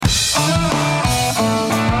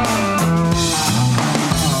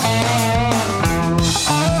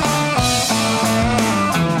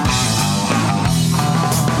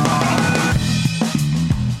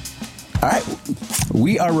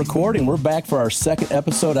our recording. We're back for our second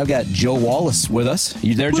episode. I've got Joe Wallace with us.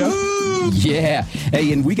 You there, Joe? Woo-hoo! Yeah.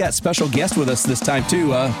 Hey, and we got special guest with us this time,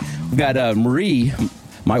 too. We've got Marie,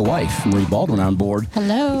 my wife, Marie Baldwin, on board.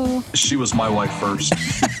 Hello. She was my wife first.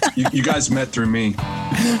 you guys met through me.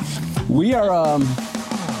 We are,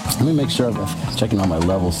 let me make sure I'm checking all my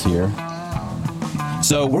levels here.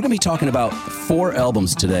 So we're going to be talking about 4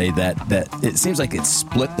 albums today that it seems like it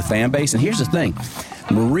split the fan base. And here's the thing.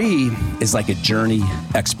 Marie is like a Journey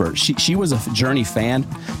expert. She was a Journey fan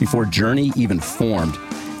before Journey even formed.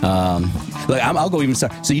 I'll go even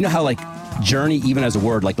start. So you know how like Journey, even as a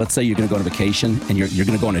word, like let's say you're going to go on a vacation and you're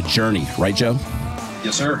going to go on a journey, right, Joe?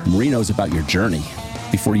 Yes, sir. Marie knows about your journey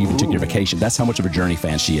before you even took your vacation. That's how much of a Journey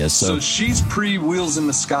fan she is. So she's pre-Wheels in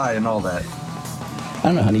the Sky and all that. I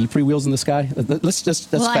don't know, honey. You pre-Wheels in the Sky? Let's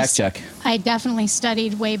fact check. I definitely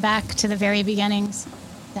studied way back to the very beginnings.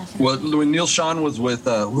 Definitely. Well, when Neil Sean was with,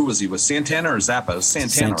 who was he? Was Santana or Zappa? It was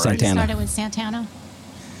Santana, right? Santana. Started with Santana.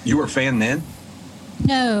 You were a fan then?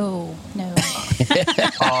 No.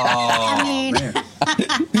 Oh, man.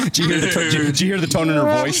 Did you hear the tone in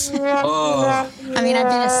her voice? Oh. I mean, I've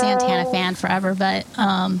been a Santana fan forever, but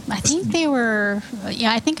I think they were,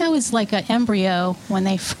 I think I was like an embryo when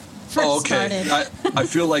they first started. I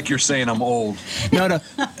feel like you're saying I'm old. No.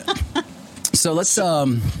 So let's,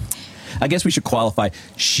 I guess we should qualify.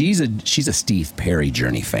 She's a Steve Perry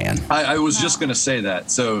Journey fan. I was just going to say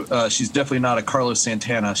that. So she's definitely not a Carlos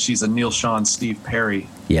Santana. She's a Neil Sean, Steve Perry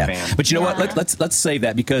fan. But you know what? Let's save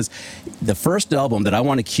that because the first album that I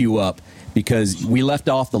want to cue up, because we left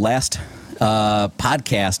off the last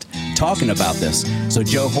podcast talking about this. So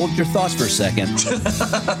Joe, hold your thoughts for a second,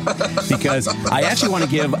 because I actually want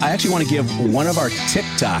to give one of our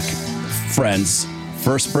TikTok friends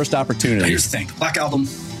first opportunity. Here's the thing: Black Album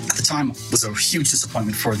at the time was a huge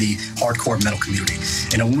disappointment for the hardcore metal community.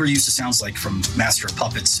 When we're used to sounds like from Master of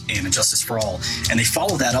Puppets and Injustice for All, and they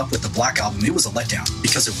followed that up with the Black Album, it was a letdown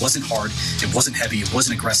because it wasn't hard, it wasn't heavy, it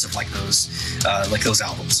wasn't aggressive like those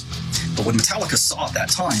albums. But what Metallica saw at that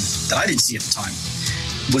time, that I didn't see at the time,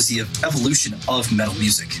 was the evolution of metal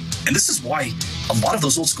music. And this is why a lot of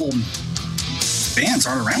those old school bands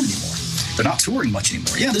aren't around anymore. They're not touring much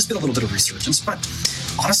anymore. Yeah, there's been a little bit of resurgence, but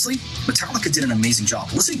honestly, Metallica did an amazing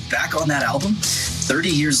job. Listening back on that album 30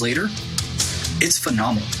 years later, it's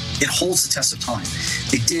phenomenal. It holds the test of time.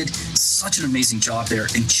 They did such an amazing job there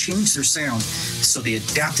and changed their sound so they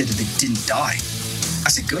adapted and they didn't die. I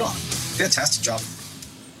say good on them. Fantastic job.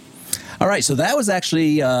 All right, so that was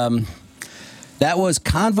actually that was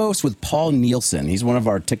Convos with Paul Nielsen. He's one of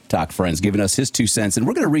our TikTok friends, giving us his 2 cents, and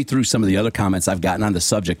we're going to read through some of the other comments I've gotten on the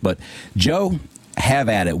subject. But Joe, have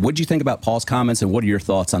at it. What did you think about Paul's comments, and what are your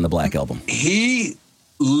thoughts on the Black Album? He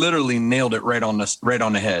literally nailed it right on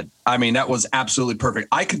the head. I mean, that was absolutely perfect.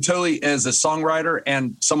 I could totally, as a songwriter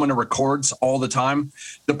and someone who records all the time,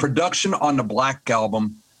 the production on the Black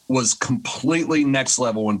Album was completely next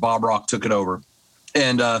level when Bob Rock took it over.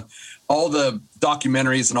 And all the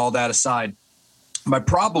documentaries and all that aside, my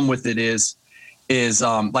problem with it is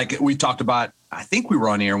like we talked about, I think we were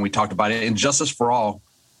on air and we talked about it, Injustice for All,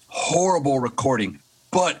 horrible recording,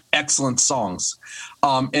 but excellent songs.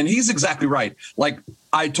 And he's exactly right. Like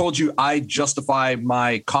I told you, I justify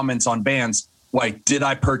my comments on bands. Why did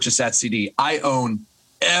I purchase that CD? I own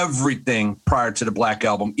everything prior to the Black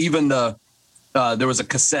Album, even there was a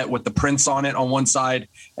cassette with the Prince on it on one side,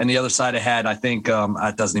 and the other side it had, I think,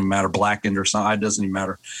 it doesn't even matter, Blackened or something. It doesn't even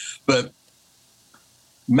matter. But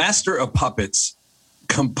Master of Puppets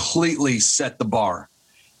completely set the bar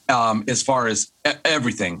as far as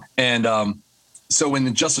everything. And so when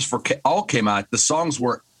the Justice for All came out, the songs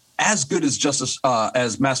were as good as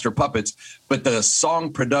as Master of Puppets, but the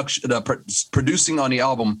song production, producing on the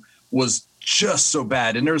album was just so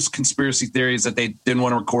bad. And there's conspiracy theories that they didn't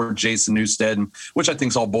want to record Jason Newsted, which I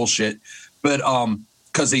think is all bullshit. But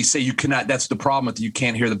because they say you cannot, that's the problem with it, you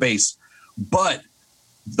can't hear the bass. But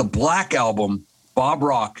the Black Album, Bob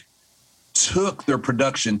Rock took their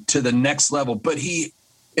production to the next level. But he,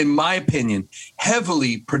 in my opinion,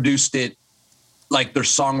 heavily produced it, like their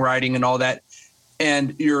songwriting and all that.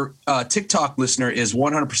 And your TikTok listener is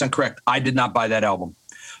 100% correct. I did not buy that album.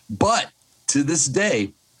 But to this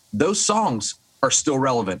day, those songs are still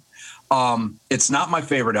relevant. It's not my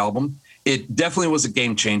favorite album. It definitely was a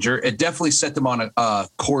game changer. It definitely set them on a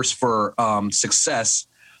course for success.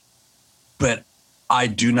 But I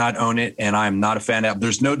do not own it, and I'm not a fan of it.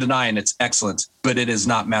 There's no denying its excellence, but it is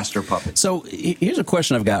not Master of Puppets. So here's a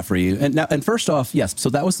question I've got for you. And first off, yes, so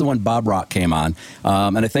that was the one Bob Rock came on.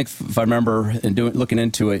 And I think if I remember and looking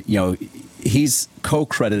into it, he's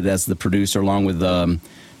co-credited as the producer along with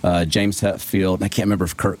James Hetfield. I can't remember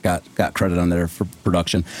if Kurt got credit on there for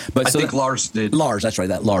production. But I think Lars did. Lars, that's right,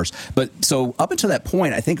 Lars. But so up until that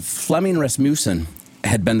point, I think Flemming Rasmussen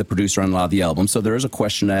had been the producer on a lot of the albums. So there is a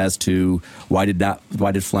question as to why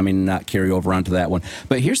did Flemming not carry over onto that one.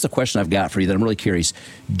 But here's the question I've got for you that I'm really curious.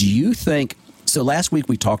 Do you think, so last week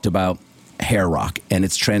we talked about hair rock and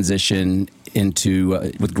its transition into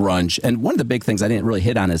with grunge, and one of the big things I didn't really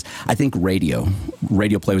hit on is I think radio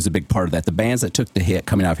play was a big part of that. The bands that took the hit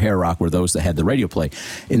coming out of hair rock were those that had the radio play,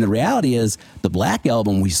 and the reality is the Black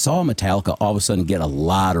Album, we saw Metallica all of a sudden get a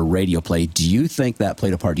lot of radio play. Do you think that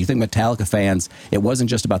played a part? Do you think Metallica fans, it wasn't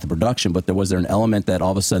just about the production, but was there an element that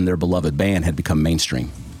all of a sudden their beloved band had become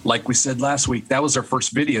mainstream? Like we said last week, that was their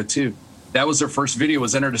first video too. That was their first video,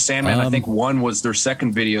 was Enter the Sandman. I think one was their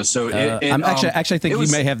second video. So I think you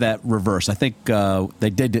may have that reverse. I think they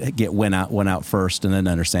did get went out first and then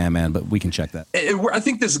Enter Sandman, but we can check that. I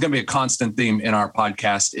think this is going to be a constant theme in our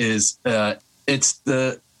podcast. Is it's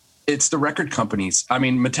the record companies. I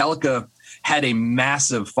mean, Metallica had a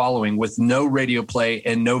massive following with no radio play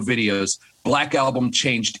and no videos. Black Album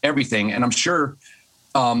changed everything, and I'm sure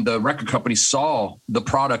the record companies saw the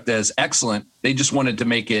product as excellent. They just wanted to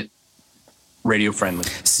make it radio friendly.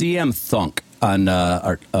 CM Thunk on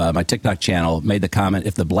my TikTok channel made the comment,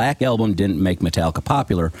 if the Black Album didn't make Metallica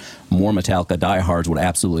popular, more Metallica diehards would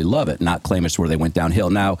absolutely love it, not claim it's where they went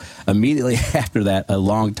downhill. Now, immediately after that, a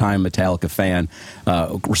longtime Metallica fan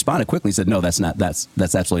responded quickly and said, no, that's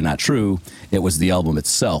absolutely not true. It was the album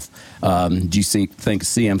itself. Do you think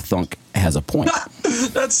CM Thunk has a point?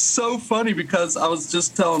 That's so funny, because I was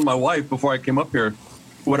just telling my wife before I came up here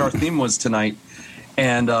what our theme was tonight.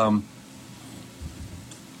 And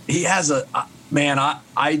he has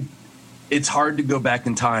it's hard to go back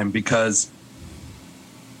in time, because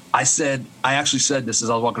I actually said this as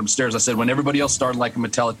I was walking upstairs. I said, when everybody else started liking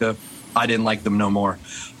Metallica, I didn't like them no more.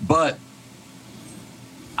 But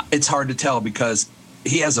it's hard to tell, because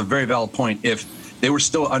he has a very valid point. If they were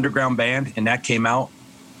still an underground band and that came out,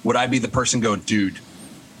 would I be the person going, dude,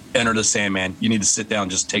 Enter the Sandman, you need to sit down,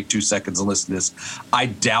 just take 2 seconds and listen to this? I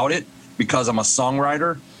doubt it, because I'm a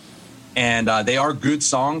songwriter. And they are good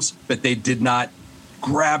songs, but they did not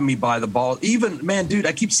grab me by the ball. Even, man, dude,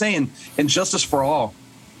 I keep saying Injustice for All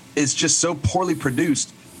is just so poorly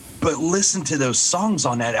produced. But listen to those songs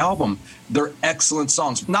on that album. They're excellent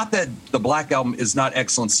songs. Not that the Black Album is not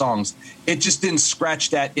excellent songs. It just didn't scratch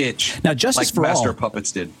that itch. Now, Justice for Master All, of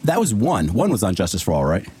Puppets did. That was one. One was on Justice for All,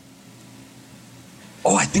 right?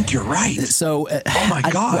 Oh, I think you're right. So, oh my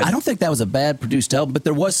God. I don't think that was a bad produced album, but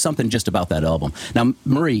there was something just about that album. Now,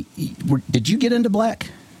 Marie, did you get into Black?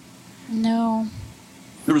 No.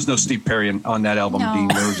 There was no Steve Perry on that album, No. Dean.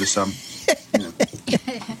 There was just some.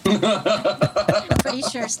 I'm pretty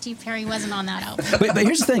sure Steve Perry wasn't on that album. But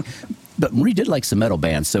here's the thing. But Marie did like some metal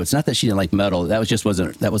bands, so it's not that she didn't like metal. That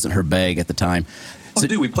wasn't her bag at the time. So,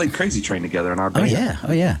 dude, we played Crazy Train together in our band.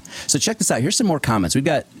 Oh yeah. So check this out. Here's some more comments. We've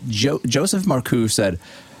got Joseph Marcoux said,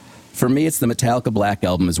 for me, it's the Metallica Black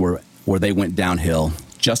Album is where they went downhill.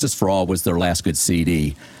 Justice for All was their last good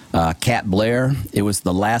CD. Cat Blair, it was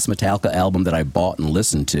the last Metallica album that I bought and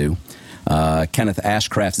listened to. Kenneth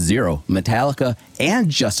Ashcraft Zero, Metallica and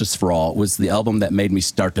Justice for All was the album that made me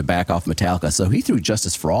start to back off Metallica. So he threw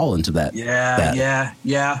Justice for All into that. Yeah.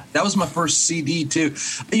 That was my first CD too.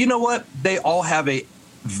 You know what? They all have a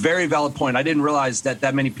very valid point. I didn't realize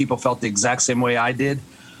that many people felt the exact same way I did.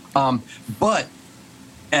 But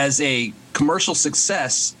as a commercial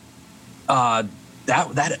success,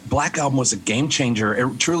 that Black Album was a game changer.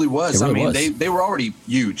 It truly was. It really was. They were already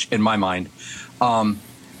huge in my mind.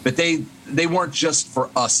 But they weren't just for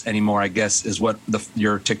us anymore, I guess, is what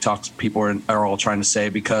your TikTok people are all trying to say,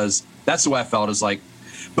 because that's the way I felt. Is like,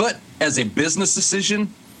 but as a business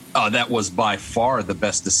decision, that was by far the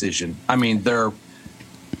best decision. I mean,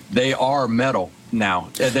 they are metal now.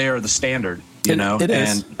 They are the standard, you know. It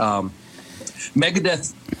is. And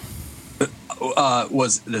Megadeth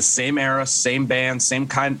was the same era, same band, same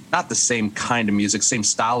kind, not the same kind of music, same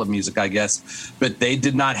style of music, I guess, but they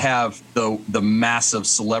did not have the massive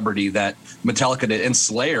celebrity that Metallica did. And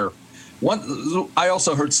Slayer, I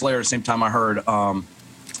also heard Slayer at the same time I heard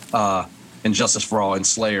Injustice for All and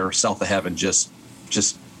Slayer, South of Heaven. Just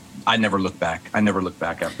I never looked back. I never looked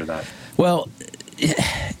back after that. Well,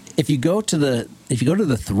 if you go to the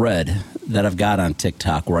thread that I've got on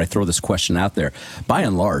TikTok where I throw this question out there, by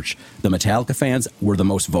and large, the Metallica fans were the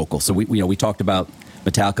most vocal. So we talked about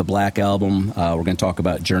Metallica Black Album. We're going to talk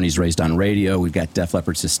about Journey's Raised on Radio. We've got Def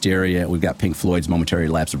Leppard's Hysteria. We've got Pink Floyd's Momentary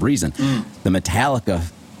Lapse of Reason. The Metallica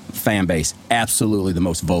fan base, absolutely the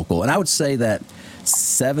most vocal. And I would say that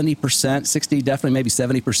 70%, 60, definitely maybe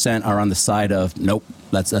 70% are on the side of nope.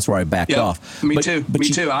 That's where I backed off. Me too.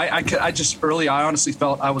 I honestly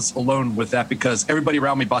felt I was alone with that because everybody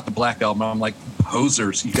around me bought the Black Album. I'm like,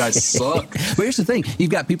 posers, you guys suck. But here's the thing: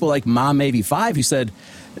 you've got people like Mom Maybe 5 who said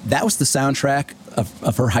that was the soundtrack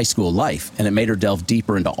of her high school life, and it made her delve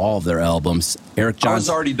deeper into all of their albums. Eric Johnson. I was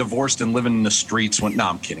already divorced and living in the streets. No,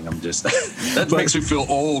 I'm kidding. I'm just that makes me feel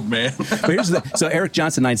old, man. But here's the thing. So Eric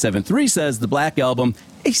Johnson 973 says the Black Album,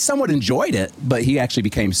 he somewhat enjoyed it, but he actually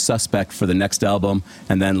became suspect for the next album,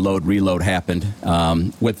 and then Load Reload happened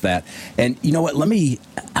with that. And you know what? I'm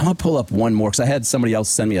gonna pull up one more because I had somebody else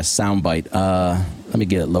send me a soundbite. Let me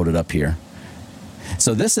get it loaded up here.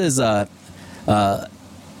 So this is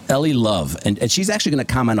Ellie Love, and she's actually going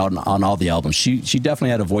to comment on all the albums. She definitely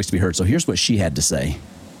had a voice to be heard. So here's what she had to say.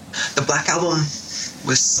 The Black Album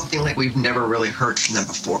was something like we've never really heard from them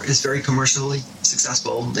before. It's very commercially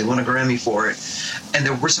successful. They won a Grammy for it. And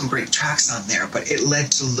there were some great tracks on there, but it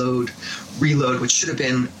led to Load Reload, which should have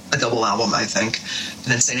been a double album, I think.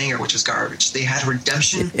 And then St. Anger, which was garbage. They had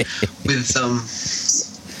Redemption with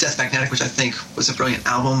Death Magnetic, which I think was a brilliant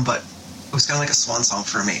album, but it was kind of like a swan song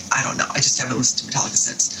for me. I don't know. I just haven't listened to Metallica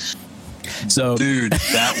since. So, dude,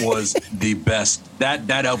 that was the best.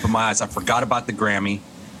 That opened my eyes. I forgot about the Grammy,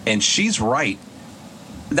 and she's right.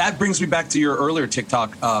 That brings me back to your earlier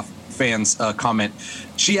TikTok fans comment.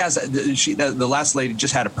 The last lady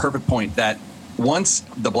just had a perfect point that once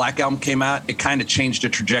the Black Album came out, it kind of changed the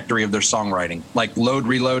trajectory of their songwriting. Like Load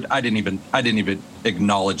Reload, I didn't even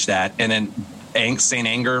acknowledge that, and then Saint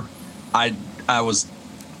Anger, I was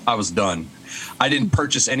done. I didn't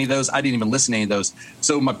purchase any of those. I didn't even listen to any of those.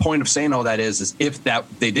 So my point of saying all that is if that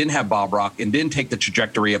they didn't have Bob Rock and didn't take the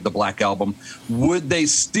trajectory of the Black Album, would they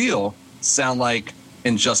still sound like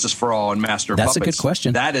Injustice for All and Master of Puppets? That's a good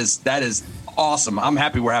question. That is awesome. I'm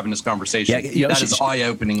happy we're having this conversation. Yeah, that is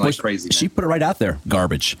eye-opening like crazy. She put it right out there.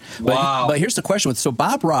 Garbage. Wow. But here's the question. So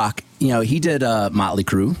Bob Rock, he did Motley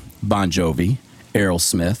Crue, Bon Jovi,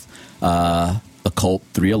 Aerosmith, Occult,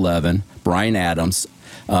 311, Bryan Adams,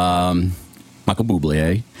 Michael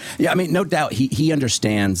Bublé. Yeah, I mean, no doubt he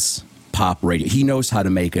understands pop radio. He knows how to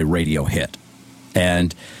make a radio hit.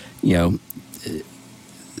 And,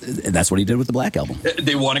 that's what he did with the Black Album.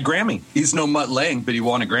 They won a Grammy. He's no Mutt Lange, but he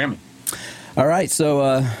won a Grammy. All right.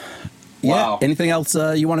 So, wow. Anything else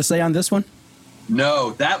you want to say on this one?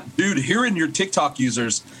 No, dude, hearing your TikTok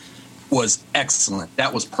users was excellent.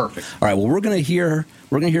 That was perfect. All right. Well, we're going to hear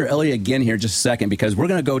Ellie again here in just a second because we're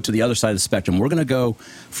going to go to the other side of the spectrum. We're going to go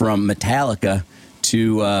from Metallica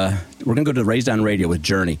to we're going to go to Raised on Radio with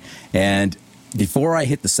Journey. And before I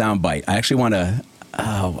hit the soundbite, I actually want to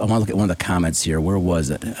look at one of the comments here. Where was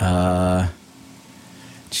it?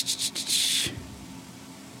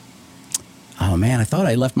 Oh man, I thought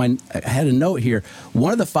I had a note here.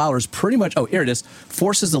 One of the followers pretty much. Oh, here it is.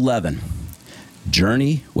 Forces 11.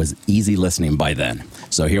 Journey was easy listening by then.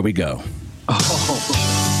 So here we go. Oh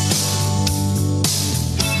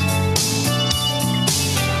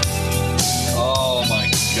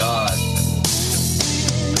my God.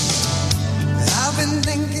 I've been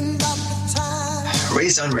thinking about the time.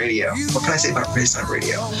 Raised on Radio. What can I say about Raised on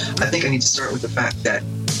Radio? I think I need to start with the fact that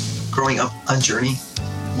growing up on Journey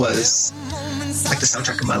was like the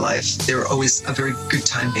soundtrack of my life. They were always a very good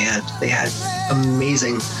time band. They had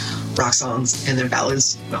amazing rock songs and their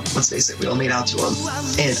ballads. Well, let's face it, we all made out to them.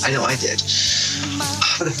 And I know I did.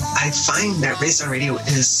 But I find that Raised on Radio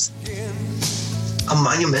is a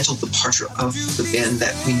monumental departure of the band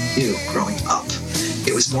that we knew growing up.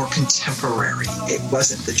 It was more contemporary. It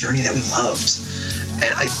wasn't the Journey that we loved.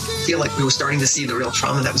 And I feel like we were starting to see the real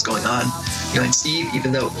trauma that was going on. And Steve,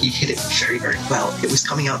 even though he hit it very, very well, it was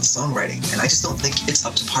coming out in songwriting. And I just don't think it's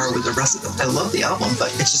up to par with the rest of them. I love the album,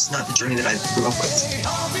 but it's just not the Journey that I grew up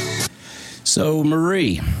with. So,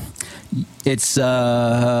 Marie, it's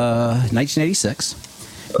 1986.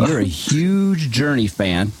 You're a huge Journey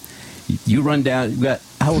fan. You run down.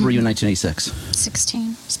 How old were you in 1986?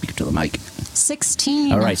 16. Speak to the mic.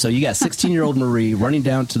 16. All right, so you got 16-year-old Marie running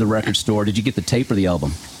down to the record store. Did you get the tape or the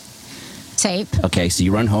album? Tape. Okay, so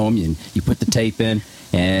you run home and you put the tape in,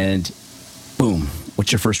 and boom.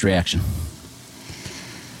 What's your first reaction?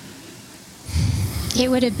 It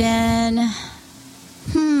would have been,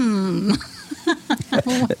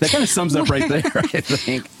 That kind of sums up right there, I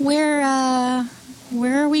think. Where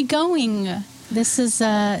are we going? This is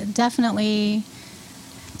definitely...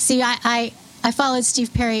 See, I followed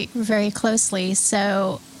Steve Perry very closely,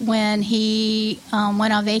 so when he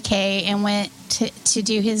went on vacay and went to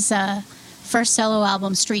do his first solo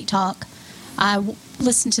album, Street Talk, I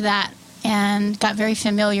listened to that and got very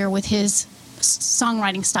familiar with his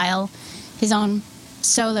songwriting style, his own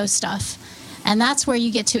solo stuff. And that's where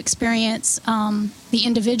you get to experience the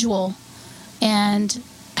individual and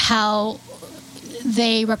how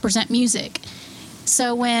they represent music.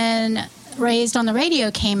 So when Raised on the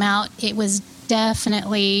Radio came out, it was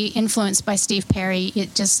definitely influenced by Steve Perry.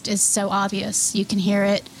 It just is so obvious. You can hear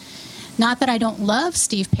it. Not that I don't love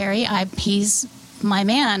Steve Perry. He's my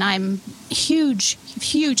man. I'm huge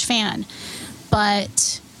fan.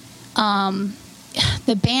 But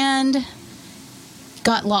the band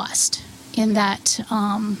got lost in that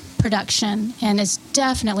production, and it's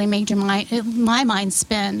definitely made my mind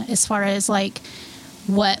spin as far as like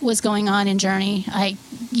what was going on in Journey.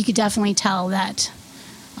 You could definitely tell that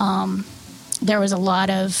there was a lot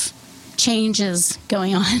of changes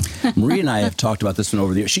going on. Marie and I have talked about this one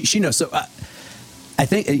over the years. She knows. So I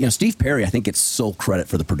think Steve Perry, I think, gets sole credit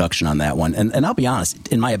for the production on that one. And I'll be honest,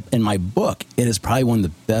 in my book, it is probably one of the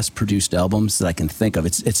best produced albums that I can think of.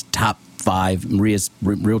 It's top 5. Maria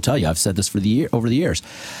will tell you, I've said this over the years.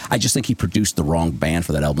 I just think he produced the wrong band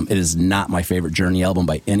for that album. It is not my favorite Journey album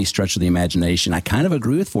by any stretch of the imagination. I kind of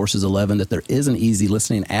agree with Forces 11 that there is an easy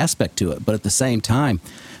listening aspect to it, but at the same time,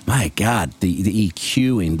 my God, the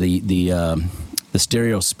EQing, the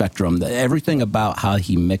stereo spectrum, everything about how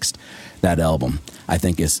he mixed that album, I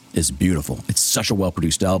think is beautiful. It's such a well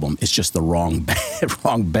produced album. It's just the wrong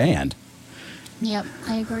band. Yep,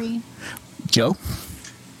 I agree. Joe?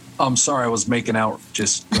 I'm sorry, I was making out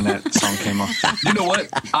just when that song came on. You know what?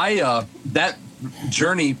 That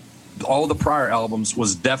Journey, all the prior albums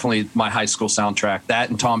was definitely my high school soundtrack. That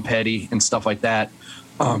and Tom Petty and stuff like that.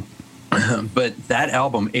 But that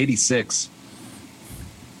album, 86,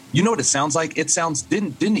 you know what it sounds like? It sounds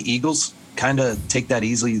didn't the Eagles kind of take that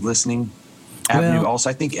easy listening avenue? Also,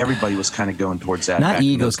 I think everybody was kind of going towards that. Not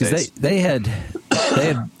Eagles, because they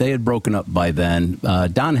had broken up by then.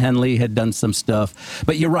 Don Henley had done some stuff,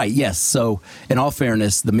 but you're right. Yes. So, in all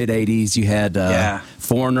fairness, the mid '80s, you had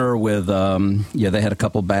Foreigner with they had a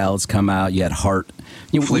couple ballads come out. You had Heart,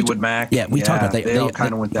 Fleetwood Mac. Yeah, we talked about they all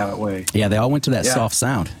kind of went that way. Yeah, they all went to that soft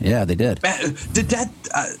sound. Yeah, they did. Did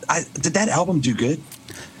that album do good?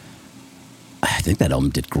 I think that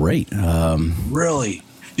album did great. Really?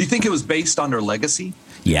 Do you think it was based on their legacy?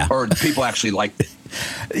 Yeah. Or did people actually like it?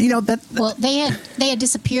 Well, they had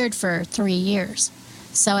disappeared for 3 years,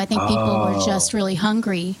 so I think people were just really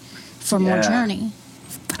hungry for more Journey.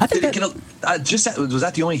 I think was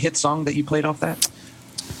that the only hit song that you played off that?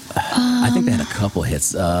 I think they had a couple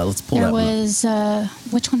hits. Let's pull that. There was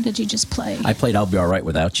which one did you just play? I played "I'll Be All Right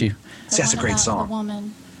Without You." See, that's a great song. The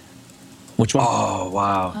woman. Which one? Oh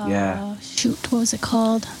wow, yeah. Shoot, what was it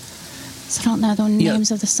called? So I don't know the names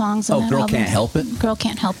of the songs. On that Girl album. Can't Help It. Girl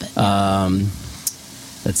Can't Help It. Yeah.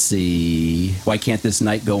 Let's see. Why Can't This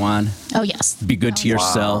Night Go On? Oh yes. Be Good to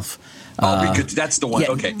Yourself. Be Good. That's the one.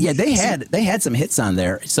 Yeah, okay. Yeah, they had some hits on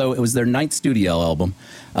there. So it was their 9th studio album.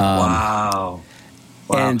 Wow.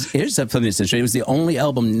 And here's something that's interesting. It was the only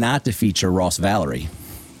album not to feature Ross Valory.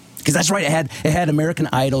 Because that's right. It had American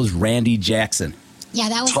Idol's Randy Jackson. Yeah,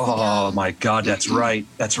 that was. Oh my God, that's right.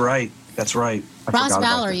 That's right. Ross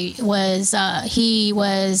Valory was he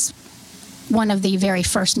was one of the very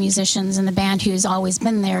first musicians in the band who's always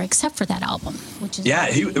been there, except for that album, which is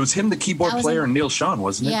it was him, the keyboard player, and Neil Schon,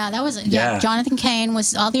 wasn't it? Yeah, that was it. Yeah, Jonathan Cain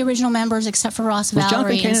was all the original members except for Ross Valory. Was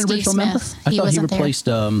Jonathan Cain an original member? I thought he replaced.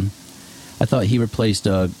 I thought he replaced.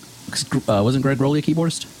 Wasn't Greg Rowley a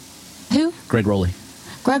keyboardist? Who? Greg Rowley.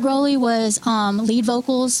 Greg Rowley was lead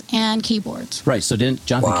vocals and keyboards. Right. So didn't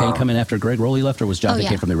Jonathan Cain come in after Greg Rowley left, or was Jonathan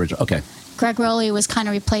Cain from the original? Okay. Greg Rowley was kind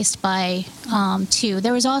of replaced by 2.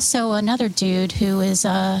 There was also another dude who is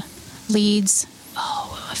leads.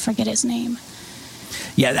 Oh, I forget his name.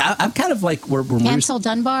 Yeah, I'm kind of like we're Ansel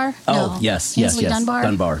Dunbar. Oh, no. yes.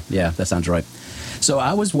 Dunbar. Yeah, that sounds right. So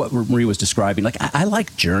I was what Marie was describing. Like I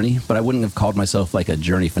like Journey, but I wouldn't have called myself like a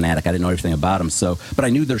Journey fanatic. I didn't know everything about them. So, but I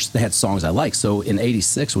knew they had songs I liked. So in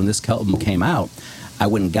 '86, when this album came out, I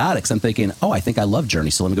went and got it because I'm thinking, I think I love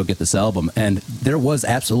Journey, so let me go get this album. And there was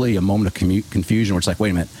absolutely a moment of confusion where it's like,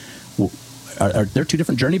 wait a minute, are there 2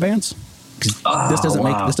 different Journey bands? Because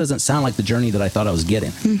this doesn't sound like the Journey that I thought I was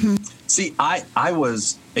getting. Mm-hmm. See, I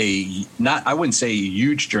was I wouldn't say a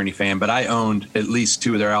huge Journey fan, but I owned at least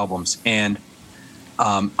 2 of their albums, and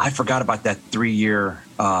I forgot about that 3-year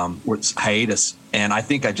hiatus, and I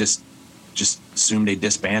think I just assumed they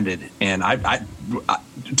disbanded. And I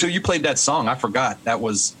until you played that song, I forgot I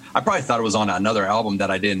probably thought it was on another album that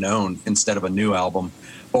I didn't own instead of a new album,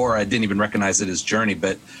 or I didn't even recognize it as Journey.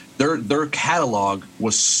 But their catalog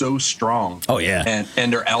was so strong. Oh yeah,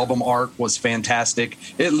 and their album art was fantastic.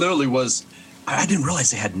 It literally was. I didn't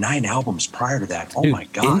realize they had 9 albums prior to that. Oh, Dude, my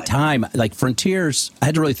God. In time, like Frontiers, I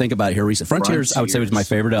had to really think about it here recently. Frontiers, I would say, was my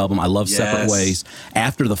favorite album. I love Separate Ways.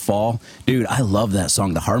 After the Fall, dude, I love that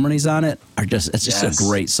song. The harmonies on it are it's just a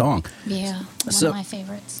great song. Yeah, one of my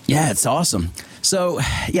favorites. Yeah, it's awesome. So,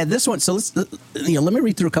 yeah, this one. So let me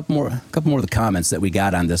read through a couple more of the comments that we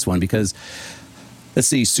got on this one, because let's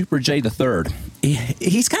see, Super J the Third.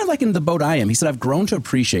 He's kind of like in the boat I am. He said, "I've grown to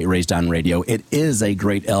appreciate Raised on Radio. It is a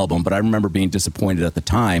great album, but I remember being disappointed at the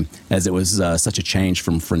time, as it was such a change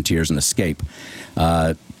from Frontiers and Escape."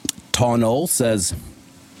 Tall Noel says,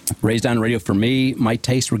 "Raised on Radio, for me, my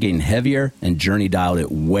tastes were getting heavier, and Journey dialed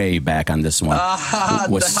it way back on this one."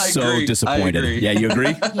 Was so disappointed. Yeah, you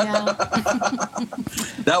agree? Yeah.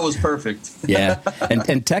 That was perfect. Yeah.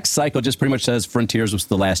 And Tech Cycle just pretty much says Frontiers was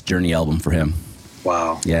the last Journey album for him.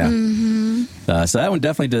 Wow. Yeah. Mm-hmm. So that one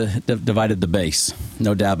definitely divided the base,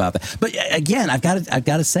 no doubt about that. But again, I've got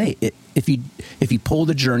to say, if you pull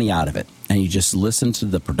the Journey out of it and you just listen to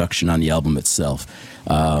the production on the album itself,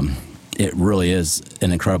 it really is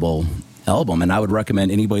an incredible album. And I would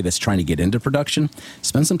recommend anybody that's trying to get into production,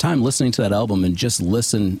 spend some time listening to that album and just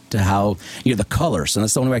listen to how, the colors. And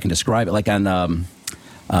that's the only way I can describe it. Like on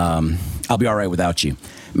I'll Be All Right Without You.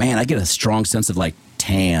 Man, I get a strong sense of like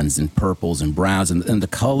tans and purples and browns and the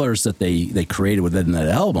colors that they created within that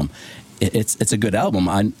album. It's a good album.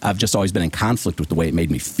 I've just always been in conflict with the way it made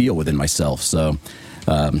me feel within myself. So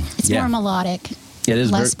it's more melodic. It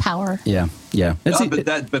is less power. Yeah.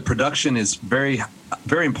 But production is very,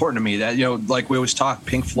 very important to me. That like we always talk,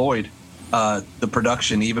 Pink Floyd, the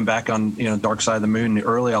production, even back on Dark Side of the Moon, the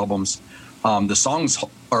early albums, the songs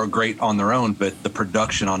are great on their own, but the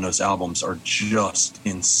production on those albums are just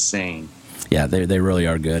insane. Yeah, they really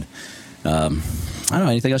are good. I don't know.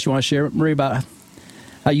 Anything else you want to share, Marie, about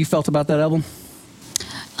how you felt about that album?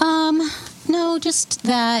 No, just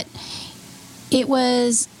that it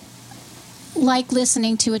was like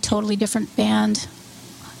listening to a totally different band.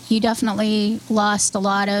 You definitely lost a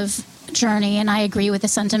lot of Journey, and I agree with the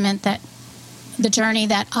sentiment that the Journey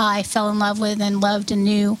that I fell in love with and loved and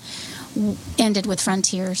knew ended with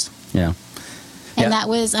Frontiers. Yeah. And that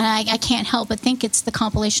was, and I can't help but think it's the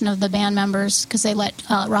compilation of the band members, because they let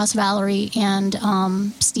Ross Valerie and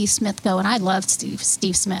Steve Smith go, and I loved Steve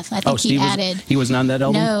Smith. I think he wasn't on that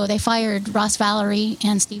album? No, they fired Ross Valerie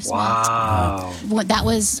and Steve Smith. Wow. That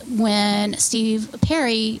was when Steve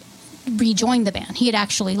Perry rejoined the band. He had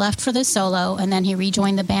actually left for the solo, and then he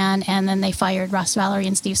rejoined the band, and then they fired Ross Valerie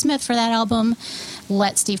and Steve Smith for that album,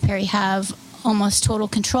 let Steve Perry have almost total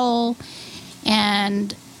control,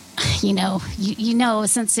 and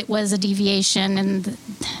since it was a deviation, and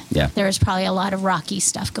there was probably a lot of rocky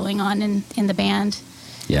stuff going on in the band.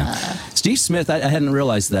 Yeah. Steve Smith, I hadn't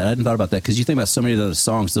realized that. I hadn't thought about that, because you think about so many of those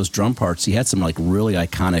songs, those drum parts, he had some like really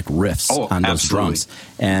iconic riffs on those drums.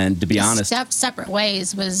 And to be honest, Separate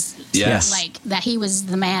Ways was like that. He was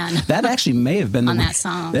the man. That actually may have been on that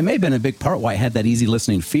song. That may have been a big part why it had that easy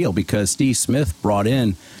listening feel, because Steve Smith brought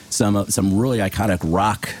in some really iconic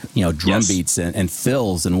rock, drum beats and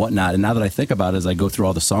fills and whatnot. And now that I think about it, as I go through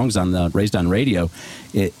all the songs on the Raised on Radio,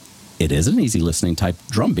 it is an easy listening type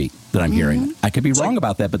drum beat that I'm hearing. I could be wrong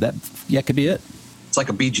about that, but that could be it. It's like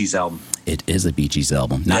a Bee Gees album. It is a Bee Gees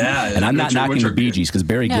album. And I'm not knocking the Bee Gees, because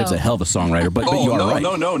Barry Gibb's a hell of a songwriter, but you are right.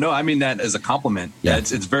 No. I mean that as a compliment. Yeah.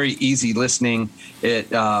 It's very easy listening.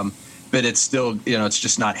 But it's still, it's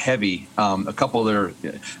just not heavy. A couple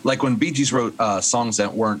of like when Bee Gees wrote songs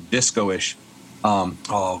that weren't disco-ish.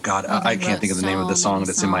 I can't think of the name of the song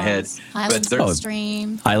that's in my head. Islands in the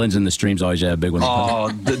Stream. Islands in the Stream's always a big one. Oh,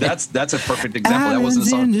 that's a perfect example. That wasn't a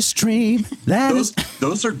song. In the Stream.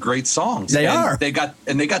 Those are great songs. They are. They got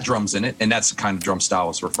drums in it, and that's the kind of drum style I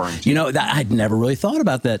was referring to. I'd never really thought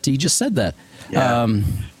about that. You just said that. Yeah.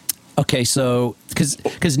 Okay, so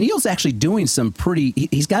because Neil's actually doing some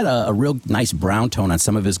he's got a real nice brown tone on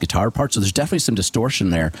some of his guitar parts, so there's definitely some distortion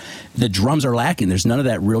there. The drums are lacking. There's none of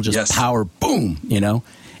that real just power, boom,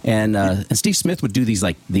 And Steve Smith would do these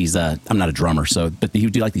I'm not a drummer, but he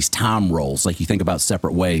would do like these tom rolls, like you think about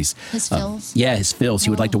Separate Ways. His fills. His fills. He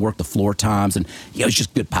would like to work the floor toms, and it was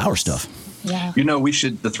just good power stuff. Yeah.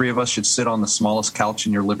 The three of us should sit on the smallest couch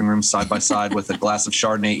in your living room side by side with a glass of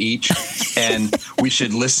Chardonnay each, and we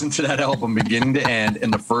should listen to that album beginning to end,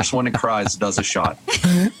 and the first one that cries does a shot.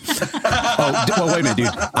 Wait a minute, dude.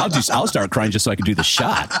 I'll start crying just so I can do the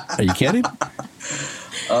shot. Are you kidding?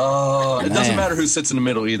 Oh, it doesn't matter who sits in the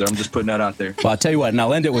middle either. I'm just putting that out there. Well, I'll tell you what, and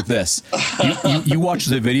I'll end it with this. You watch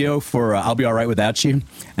the video for I'll Be All Right Without You,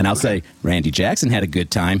 and I'll say, Randy Jackson had a good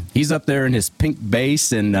time. He's up there in his pink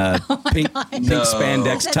bass and pink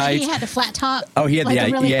spandex tights. He had the flat top. Oh, he had like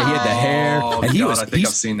he had the hair. Oh, and God, I think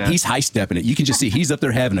I've seen that. He's high-stepping it. You can just see he's up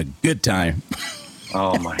there having a good time.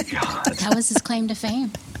 Oh, my God. That was his claim to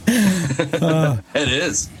fame. It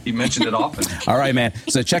is. He mentioned it often. All right, man.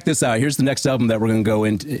 So check this out. Here's the next album that we're going to go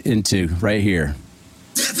into right here.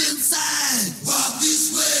 Step inside, walk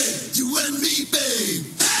this way, you and me, babe.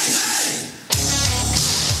 Hey, hey.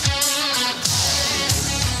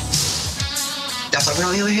 Def Leppard,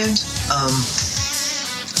 on the other hand,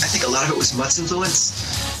 I think a lot of it was Mutt's influence,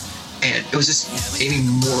 and it was just aiming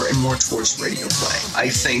more and more towards radio play. I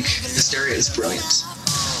think Hysteria is brilliant.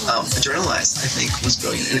 Adrenalize, I think, was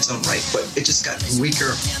brilliant in its own right, but it just got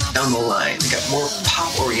weaker down the line. It got more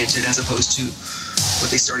pop-oriented as opposed to what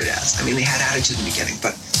they started as. I mean, they had attitude in the beginning,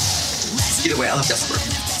 but either way, I love Def Leppard.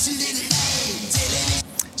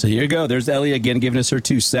 So here you go. There's Ellie again giving us her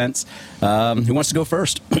 2 cents. Who wants to go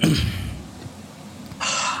first?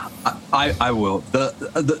 I will.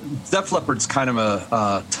 The Def Leppard's kind of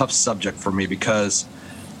a tough subject for me because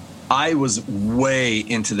I was way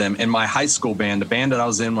into them in my high school band, the band that I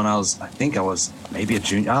was in when I think I was maybe a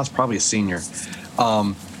junior. I was probably a senior.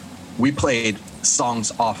 We played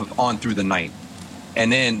songs off of On Through the Night, and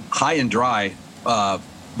then High and Dry. I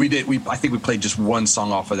think we played just one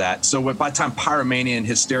song off of that. So by the time Pyromania and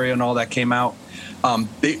Hysteria and all that came out,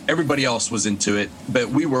 everybody else was into it, but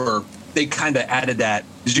they kind of added that.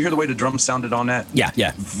 Did you hear the way the drums sounded on that?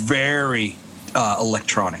 Yeah. Very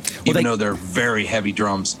electronic, even though they're very heavy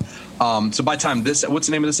drums. So by the time what's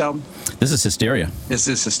the name of this album? This is Hysteria. This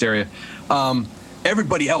is Hysteria.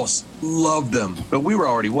 Everybody else loved them, but we were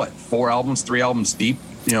already 3 albums deep.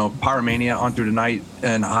 You know, Pyromania, On Through the Night,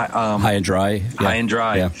 and High and Dry. Yeah. High and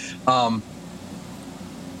Dry. Yeah.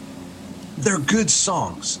 They're good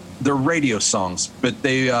songs. They're radio songs, but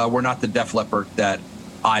they were not the Def Leppard that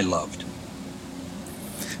I loved.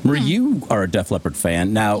 Marie, you are a Def Leppard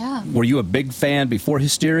fan. Now, Were you a big fan before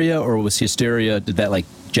Hysteria, or was Hysteria, did that like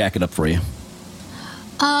jack it up for you?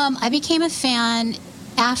 I became a fan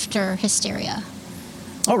after Hysteria.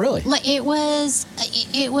 Oh, really? Like it was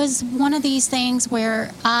one of these things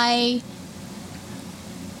where I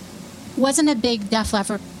wasn't a big Def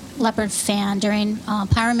Leppard fan during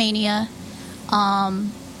Pyromania.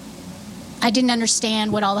 I didn't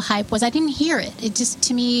understand what all the hype was. I didn't hear it. It just,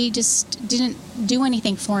 to me, just didn't do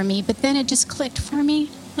anything for me. But then it just clicked for me,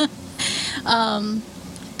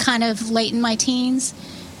 kind of late in my teens.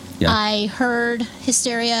 Yeah. I heard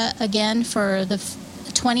Hysteria again for the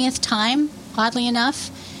 20th time, oddly enough,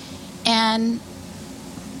 and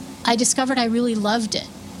I discovered I really loved it.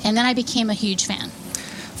 And then I became a huge fan.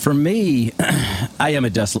 For me, I am a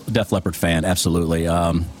Def Leppard fan, absolutely.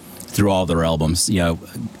 Through all their albums, you know,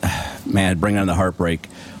 man, Bring On the Heartbreak,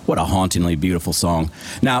 what a hauntingly beautiful song.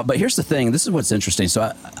 Now, but here's the thing, this is what's interesting.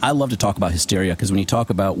 So I love to talk about Hysteria because when you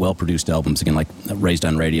talk about well-produced albums, again, like Raised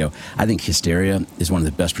on Radio, I think Hysteria is one of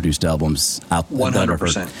the best produced albums out there.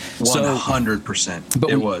 100%. 100%. But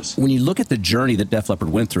it was. When you look at the journey that Def Leppard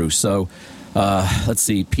went through, so let's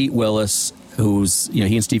see, Pete Willis, who's, you know,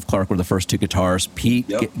 he and Steve Clark were the first 2 guitarists. Pete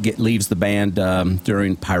leaves the band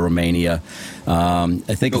during Pyromania.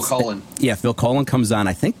 I think Phil Collen. Yeah, Phil Collen comes on,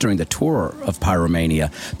 I think, during the tour of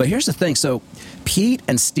Pyromania. But here's the thing. So Pete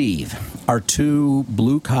and Steve are 2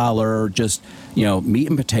 blue-collar, just, you know, meat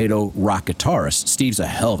and potato rock guitarists. Steve's a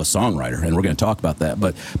hell of a songwriter, and we're going to talk about that.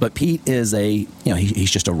 But Pete is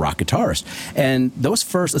he's just a rock guitarist. And those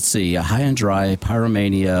first, let's see, High and Dry,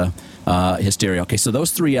 Pyromania, Hysteria. Okay, so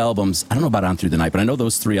those 3 albums, I don't know about On Through the Night, but I know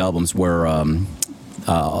those 3 albums were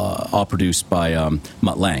all produced by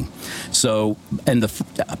Mutt Lange. So, and the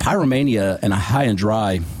Pyromania and High and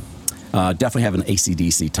Dry definitely have an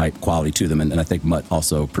AC/DC type quality to them, and I think Mutt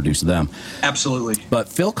also produced them. Absolutely. But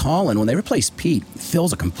Phil Collen, when they replaced Pete,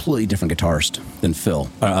 Phil's a completely different guitarist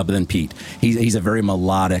than Pete. He's a very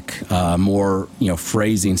melodic, more, you know,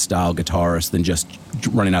 phrasing style guitarist than just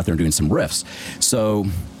running out there and doing some riffs. So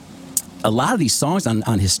a lot of these songs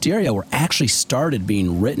on Hysteria were actually started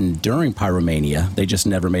being written during Pyromania. They just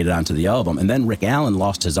never made it onto the album. And then Rick Allen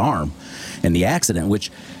lost his arm in the accident,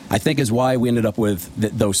 which I think is why we ended up with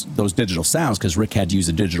those digital sounds, because Rick had to use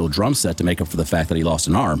a digital drum set to make up for the fact that he lost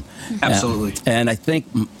an arm. Absolutely. And I think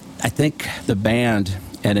the band,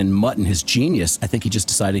 and in Mutt and his genius, I think he just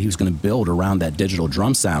decided he was going to build around that digital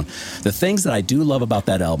drum sound. The things that I do love about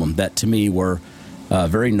that album that to me were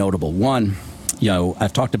very notable. One, you know,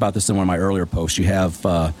 I've talked about this in one of my earlier posts. You have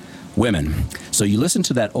women. So you listen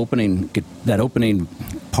to that opening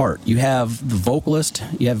part. You have the vocalist,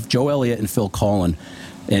 you have Joe Elliott and Phil Collen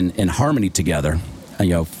in harmony together.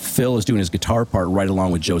 And, Phil is doing his guitar part right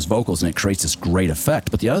along with Joe's vocals, and it creates this great effect.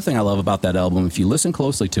 But the other thing I love about that album, if you listen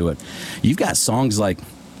closely to it, you've got songs like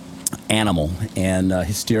Animal and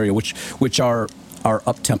Hysteria, which are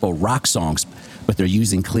up-tempo rock songs, but they're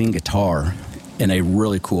using clean guitar in a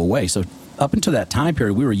really cool way. So up until that time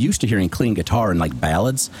period, we were used to hearing clean guitar in like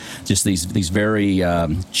ballads, just these very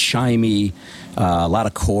chimey, a lot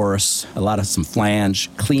of chorus, a lot of some flange,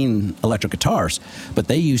 clean electric guitars. But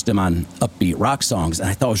they used them on upbeat rock songs, and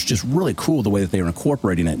I thought it was just really cool the way that they were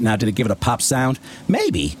incorporating it. Now, did it give it a pop sound?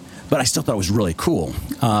 Maybe, but I still thought it was really cool.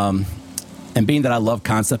 And being that I love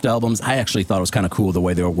concept albums, I actually thought it was kind of cool the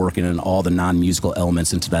way they were working in all the non-musical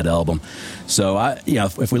elements into that album. So,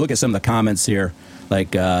 if we look at some of the comments here,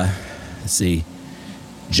 like, let's see,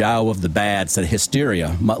 Jow of the Bad said,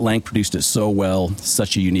 Hysteria. Mutt Lange produced it so well,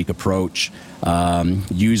 such a unique approach.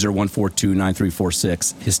 User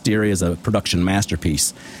 1429346, Hysteria is a production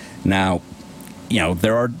masterpiece. Now,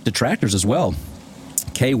 there are detractors as well.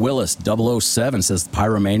 Kay Willis 007 says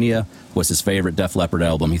Pyromania was his favorite Def Leppard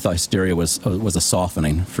album. He thought Hysteria was a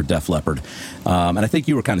softening for Def Leppard. And I think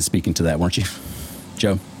you were kind of speaking to that, weren't you,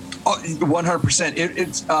 Joe?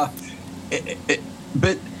 100%.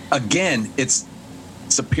 But again, it's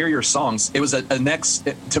superior songs. It was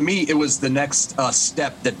to me, it was the next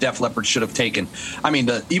step that Def Leppard should have taken. I mean,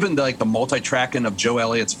 even the multi-tracking of Joe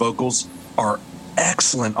Elliott's vocals are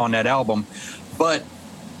excellent on that album. But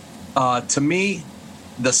to me,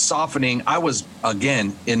 the softening, I was,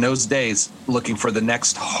 again, in those days, looking for the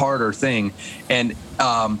next harder thing. And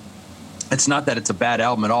it's not that it's a bad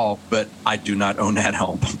album at all, but I do not own that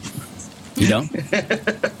album. You don't?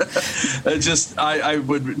 I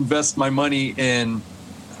would invest my money in,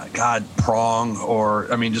 Prong, or,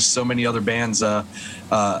 just so many other bands,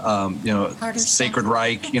 Sacred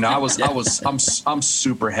Reich. I'm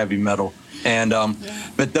super heavy metal. And,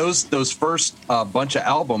 but those first bunch of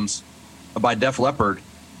albums by Def Leppard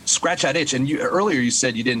scratch that itch. And earlier you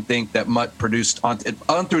said you didn't think that Mutt produced On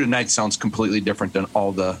Through the Night sounds completely different than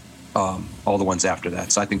all the ones after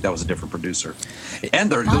that. So I think that was a different producer. And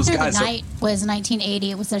those guys. On Through the Night was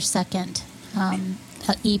 1980. It was their second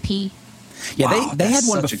EP. Yeah, wow, they had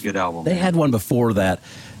one. Such a good album. They had one before that,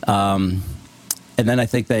 and then I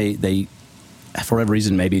think they for whatever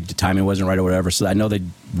reason, maybe the timing wasn't right or whatever. So I know they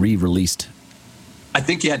re-released. I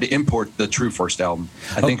think you had to import the true first album.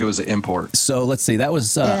 I think it was an import. So let's see. That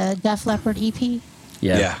was the Def Leppard EP.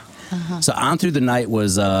 Yeah. Uh-huh. So On Through the Night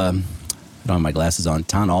was. I don't have my glasses on.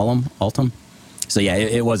 Ton Altum. So yeah,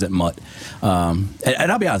 it wasn't Mutt.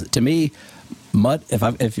 And I'll be honest. To me, Mutt.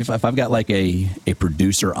 If I've got like a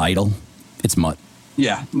producer idol, it's Mutt.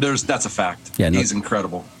 Yeah, that's a fact. Yeah, he's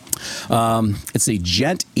incredible. Let's see,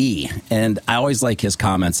 Gent E, and I always like his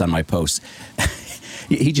comments on my posts.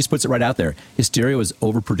 He just puts it right out there. Hysteria was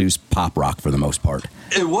overproduced pop rock for the most part.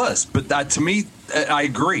 It was, but that, to me, I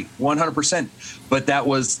agree 100%. But that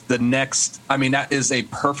was the next. I mean, that is a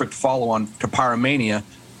perfect follow-on to Pyromania.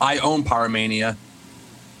 I own Pyromania.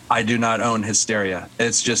 I do not own Hysteria.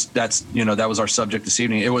 It's just that was our subject this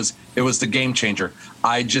evening. It was the game changer.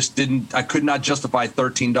 I could not justify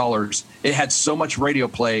 $13. It had so much radio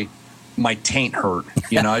play, my taint hurt.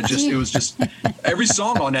 It was just every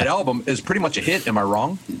song on that album is pretty much a hit. Am I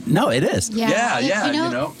wrong? No, it is. Yeah.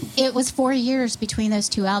 It was 4 years between those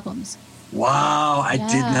two albums. Wow, I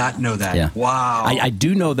did not know that. Yeah. Wow. I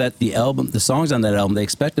do know that the songs on that album, they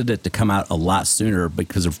expected it to come out a lot sooner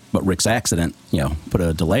because of Rick's accident, put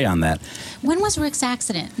a delay on that. When was Rick's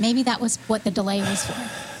accident? Maybe that was what the delay was for.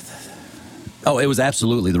 Oh, it was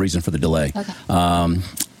absolutely the reason for the delay. Okay.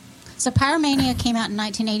 So Pyromania came out in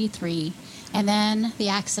 1983, and then the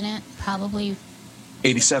accident probably...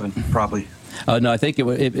 87, probably. No, I think it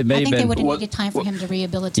may have been... I think they would have needed time for him to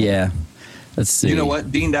rehabilitate. Yeah. Let's see. You know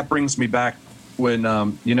what, Dean? That brings me back when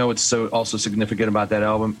what's so also significant about that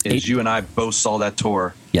album is you and I both saw that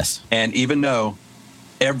tour. Yes. And even though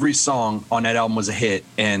every song on that album was a hit,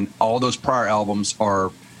 and all those prior albums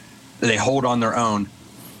they hold on their own,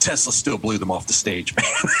 Tesla still blew them off the stage, man.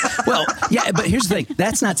 Well, yeah, but here's the thing.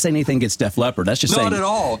 That's not saying anything against Def Leppard. That's just saying... Not at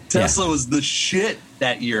all. Tesla was the shit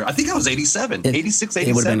that year. I think I was 87, 86, 87.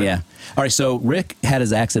 It would have been, yeah. All right, so Rick had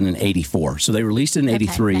his accident in 84. So they released it in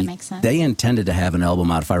 83. That makes sense. They intended to have an album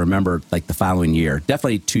out, if I remember, like the following year.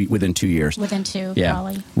 Definitely within 2 years. Within two, yeah.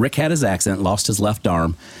 probably. Rick had his accident, lost his left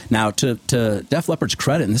arm. Now, to Def Leppard's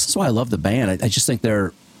credit, and this is why I love the band, I just think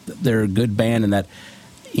they're a good band in that...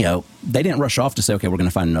 they didn't rush off to say, okay, we're going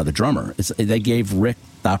to find another drummer. They gave Rick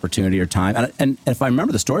the opportunity or time. And if I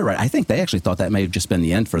remember the story right, I think they actually thought that may have just been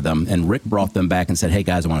the end for them. And Rick brought them back and said, hey,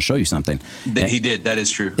 guys, I want to show you something. He did. That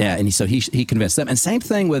is true. Yeah, and so he convinced them. And same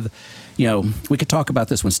thing with, we could talk about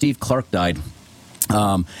this when Steve Clark died.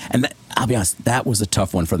 And I'll be honest, that was a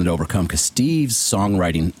tough one for them to overcome because Steve's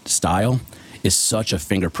songwriting style is such a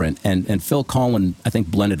fingerprint. And Phil Collen, I think,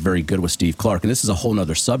 blended very good with Steve Clark. And this is a whole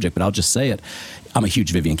other subject, but I'll just say it. I'm a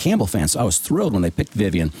huge Vivian Campbell fan, so I was thrilled when they picked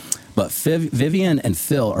Vivian. But Vivian and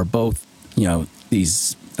Phil are both,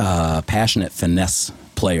 these passionate finesse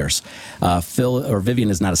players. Vivian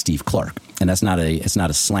is not a Steve Clark, and it's not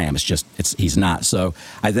a slam. It's just he's not. So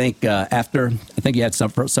I think you had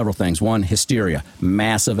several things. One, Hysteria,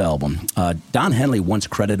 massive album. Don Henley once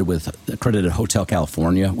credited Hotel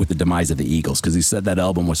California with the demise of the Eagles because he said that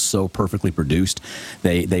album was so perfectly produced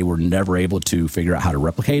they were never able to figure out how to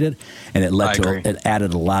replicate it, and it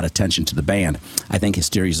added a lot of tension to the band. I think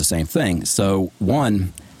Hysteria is the same thing. So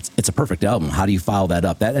one, it's a perfect album. How do you follow that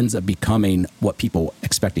up? That ends up becoming what people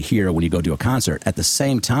expect to hear when you go to a concert. At the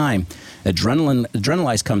same time,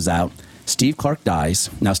 Adrenalize comes out. Steve Clark dies.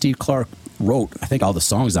 Now, Steve Clark wrote, I think, all the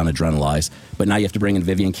songs on Adrenalize, but now you have to bring in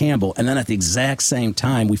Vivian Campbell. And then at the exact same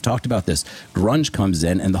time, we've talked about this, grunge comes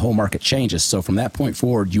in and the whole market changes. So from that point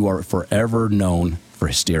forward, you are forever known for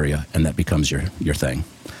Hysteria, and that becomes your thing.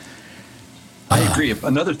 I agree.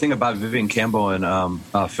 Another thing about Vivian Campbell and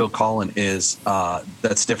Phil Collen is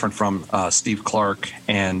that's different from Steve Clark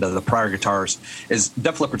and the prior guitars is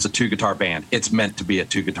Def Leppard's a 2-guitar band. It's meant to be a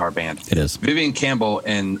 2-guitar band. It is. Vivian Campbell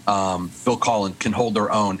and Phil Collen can hold their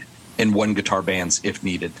own in 1-guitar bands if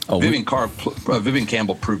needed. Vivian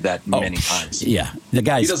Campbell proved that many times. Yeah, the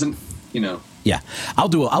guy. He doesn't, Yeah, I'll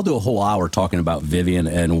do a whole hour talking about Vivian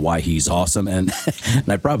and why he's awesome, and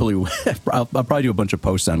I'll probably do a bunch of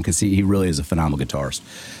posts on him because he really is a phenomenal guitarist.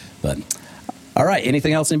 But all right,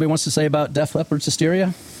 anything else anybody wants to say about Def Leppard's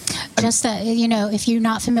Hysteria? Just that if you're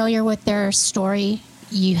not familiar with their story,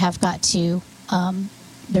 you have got to.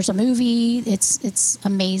 There's a movie. It's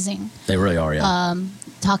amazing. They really are. Yeah.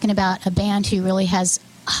 Talking about a band who really has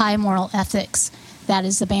high moral ethics. That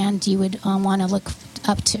is the band you would want to look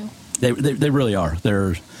up to. They really are.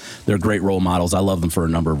 They're great role models. I love them for a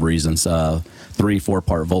number of reasons. 3-4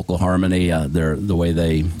 part vocal harmony. The way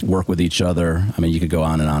they work with each other. I mean, you could go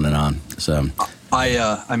on and on and on. So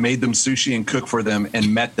I made them sushi and cook for them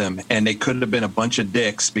and met them, and they could have been a bunch of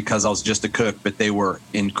dicks because I was just a cook, but they were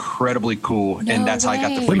incredibly cool, and that's how I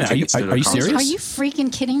got the free tickets to their concert. Serious? Are you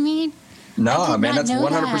freaking kidding me? No, man, that's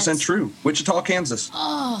 100% true. Wichita, Kansas.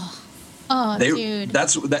 Oh, dude.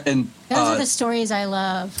 That's that, and those are the stories I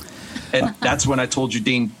love. And that's when I told you,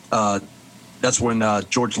 Dean. That's when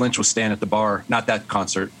George Lynch was standing at the bar, not that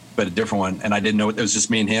concert, but a different one. And I didn't know it was just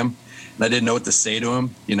me and him. And I didn't know what to say to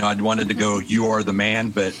him. I wanted to go, "You are the man,"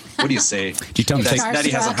 but what do you say? Do you tell him that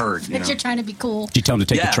he hasn't heard? But you're trying to be cool. Do you tell him to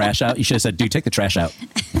take the trash out? You should have said, "Dude, take the trash out."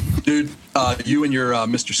 Dude, you and your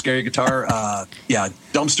Mr. Scary guitar,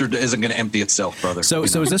 dumpster isn't going to empty itself, brother. So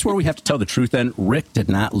is this where we have to tell the truth then? Rick did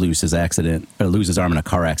not lose his arm in a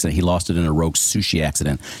car accident. He lost it in a rogue sushi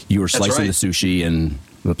accident. You were slicing the sushi and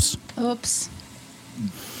oops.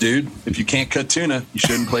 Dude, if you can't cut tuna, you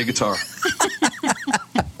shouldn't play guitar.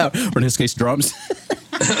 Or in his case, drums.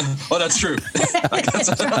 Oh, that's true.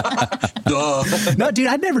 Duh. No, dude,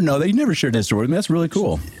 I'd never know that. You never shared that story with me. That's really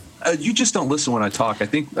cool. You just don't listen when I talk. I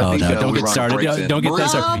think don't get started. Don't get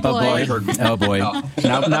started. Oh, boy.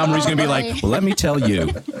 Now Marie's going to be like, well, let me tell you.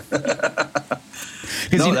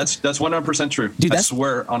 No, that's 100% true. Dude, I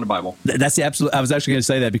swear on the Bible. That's the absolute. I was actually going to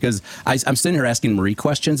say that because I'm sitting here asking Marie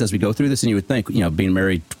questions as we go through this, and you would think, being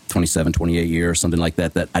married 27, 28 years, something like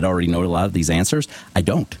that I'd already know a lot of these answers. I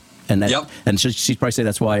don't. And she'd probably say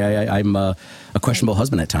that's why I'm a questionable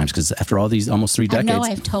husband at times, because after all these almost 3 decades. I know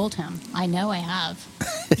I've told him. I know I have.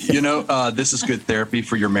 This is good therapy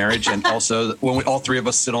for your marriage. And also, when all 3 of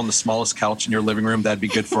us sit on the smallest couch in your living room, that'd be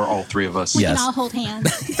good for all 3 of us. We can all hold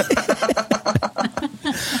hands.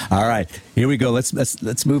 All right, here we go.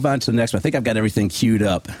 Let's move on to the next one. I think I've got everything queued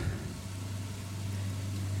up.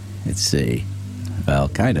 Let's see. Well,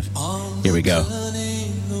 kind of. Here we go.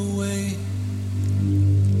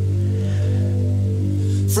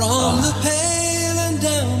 From the pale and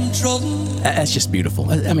downtrodden. That's just beautiful.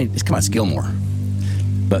 I mean, come on, it's Gilmore.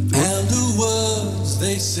 But and the words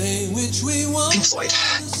they say which we want. Pink Floyd,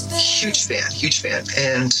 huge fan,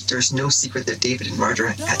 and there's no secret that David and Roger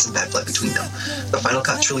had some bad blood between them. The final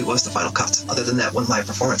cut truly was the final cut. Other than that one live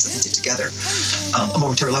performance that they did together, A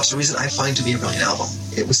Momentary Lapse of Reason I find to be a brilliant album.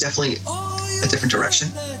 It was definitely a different direction.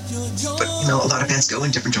 But, a lot of bands go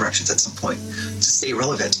in different directions at some point to stay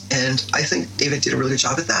relevant. And I think David did a really good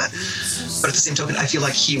job at that. But at the same token, I feel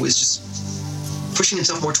like he was just pushing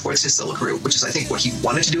himself more towards his solo career, which is, I think, what he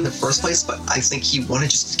wanted to do in the first place. But I think he wanted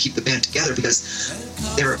just to keep the band together because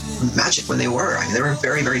they were magic when they were. I mean, they were a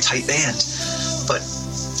very, very tight band. But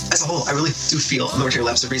as a whole, I really do feel a Momentary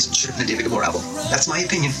Lapse of Reason should have been a David Gilmour album. That's my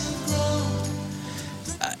opinion.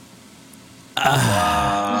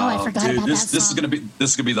 I forgot about that song. This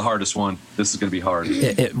is gonna be the hardest one. This is gonna be hard.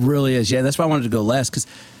 It really is. Yeah, that's why I wanted to go last because,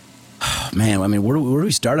 man, I mean, where do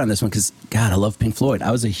we start on this one? Because, God, I love Pink Floyd.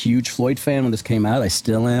 I was a huge Floyd fan when this came out. I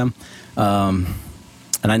still am.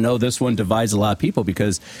 And I know this one divides a lot of people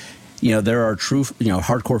because, there are true,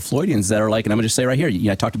 hardcore Floydians that are like, and I'm going to just say right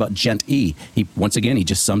here, I talked about Gent E. He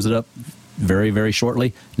just sums it up very, very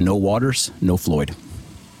shortly. No Waters, no Floyd.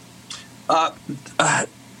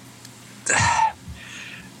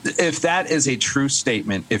 If that is a true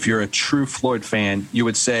statement, if you're a true Floyd fan, you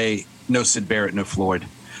would say no Syd Barrett, no Floyd.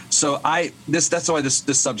 So that's why this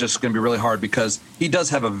subject is going to be really hard because he does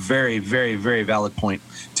have a very, very, very valid point.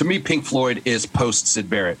 To me, Pink Floyd is post Syd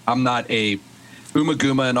Barrett. I'm not a Uma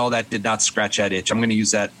Guma and all that did not scratch that itch. I'm going to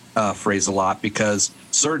use that phrase a lot because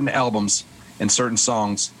certain albums and certain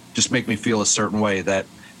songs just make me feel a certain way that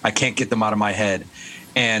I can't get them out of my head.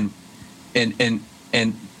 And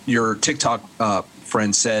your TikTok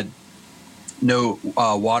friend said no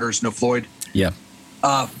Waters, no Floyd. Yeah.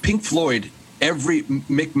 Pink Floyd,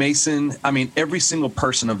 Mick Mason, I mean, every single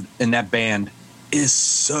person in that band is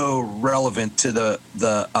so relevant to the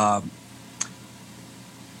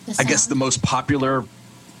I guess the most popular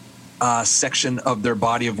section of their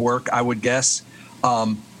body of work, I would guess.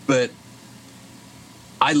 But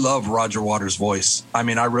I love Roger Waters' voice. I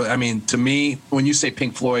mean, to me, when you say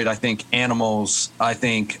Pink Floyd, I think Animals. I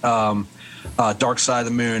think Dark Side of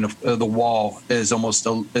the Moon, The Wall is almost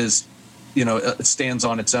it stands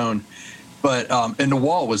on its own. But and The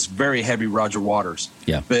Wall was very heavy Roger Waters.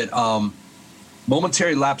 Yeah. But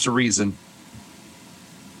Momentary Lapse of Reason,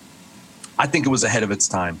 I think it was ahead of its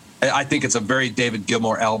time. I think it's a very David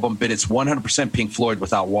Gilmour album, but it's 100% Pink Floyd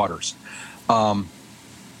without Waters. But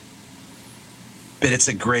it's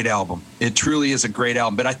a great album. It truly is a great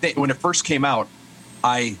album. But I think when it first came out,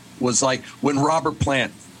 I was like, when Robert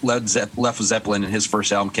Plant left Zeppelin and his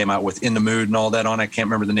first album came out with In the Mood and all that on, I can't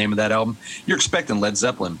remember the name of that album. You're expecting Led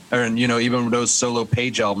Zeppelin. And, even those solo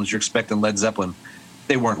Page albums, you're expecting Led Zeppelin.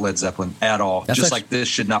 They weren't Led Zeppelin at all. Like this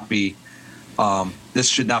should not be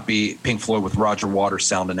Pink Floyd with Roger Waters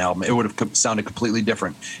sounding album. It would have sounded completely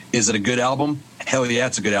different. Is it a good album? Hell yeah,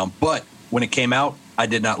 it's a good album. But when it came out, I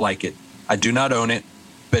did not like it. I do not own it.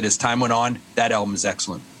 But as time went on, that album is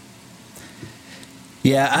excellent.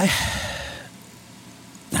 Yeah,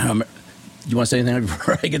 you want to say anything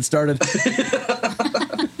before I get started?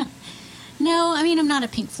 No, I mean, I'm not a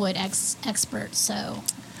Pink Floyd expert, so.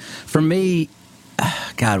 For me,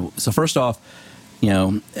 God, so first off,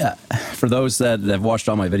 for those that have watched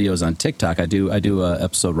all my videos on TikTok, I do an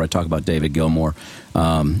episode where I talk about David Gilmour.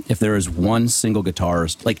 If there is one single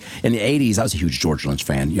guitarist, like in the 80s, I was a huge George Lynch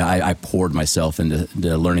fan. I poured myself into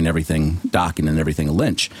learning everything, Dokken and everything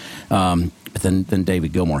Lynch. But then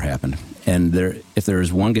David Gilmour happened. And if there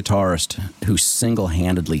is one guitarist who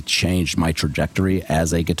single-handedly changed my trajectory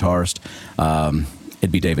as a guitarist,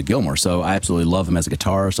 it'd be David Gilmour. So I absolutely love him as a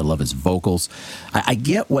guitarist. I love his vocals. I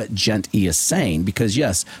get what Gent E is saying because,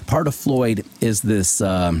 yes, part of Floyd is this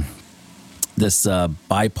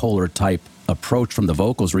bipolar type approach from the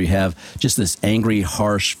vocals where you have just this angry,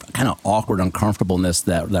 harsh, kind of awkward uncomfortableness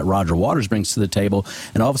that Roger Waters brings to the table.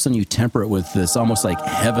 And all of a sudden you temper it with this almost like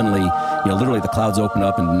heavenly, literally the clouds open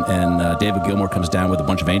up and David Gilmour comes down with a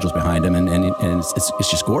bunch of angels behind him and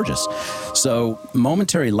it's just gorgeous. So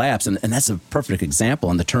Momentary Lapse, and that's a perfect example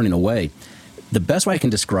on the turning away. The best way I can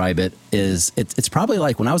describe it is it's probably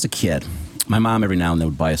like when I was a kid. My mom every now and then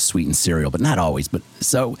would buy us sweetened cereal, but not always. But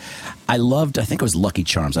so I think it was Lucky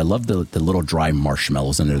Charms. I loved the little dry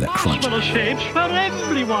marshmallows in there that crunch. Marshmallow shapes for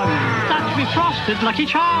everyone. That's me frosted Lucky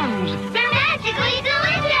Charms. They're magically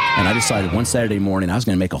delicious! And I decided one Saturday morning I was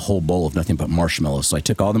going to make a whole bowl of nothing but marshmallows. So I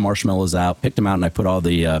took all the marshmallows out, picked them out, and I put all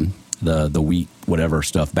the wheat whatever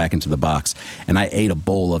stuff back into the box, and I ate a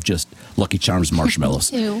bowl of just Lucky Charms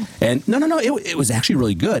marshmallows. Ew. And no, it was actually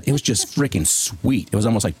really good. It was just freaking sweet. It was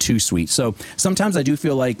almost like too sweet. So sometimes I do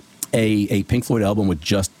feel like a Pink Floyd album with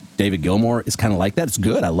just David Gilmour is kind of like that. It's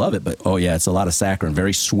good. I love it. But, oh, yeah, it's a lot of saccharin,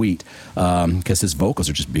 very sweet because his vocals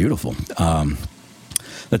are just beautiful.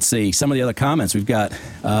 Let's see. Some of the other comments we've got.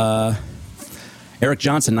 Eric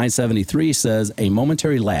Johnson 973 says a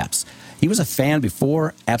momentary lapse. He was a fan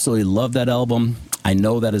before, absolutely loved that album. I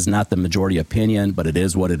know that is not the majority opinion, but it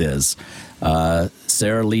is what it is.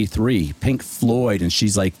 Sarah Lee 3, Pink Floyd, and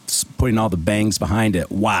she's like putting all the bangs behind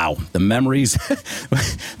it. Wow, the memories,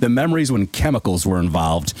 the memories when chemicals were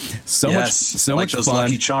involved. So much those fun.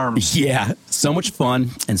 Lucky Charms. Yeah, so much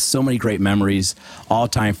fun and so many great memories.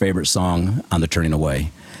 All-time favorite song on the Turning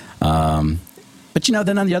Away. But, you know,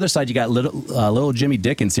 then on the other side, you got little Jimmy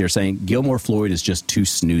Dickens here saying, Gilmore Floyd is just too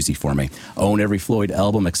snoozy for me. Own every Floyd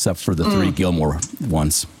album except for the 3 Gilmore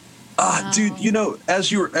ones. Dude, you know,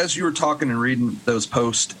 as you were talking and reading those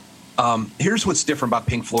posts, here's what's different about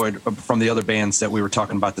Pink Floyd from the other bands that we were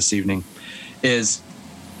talking about this evening is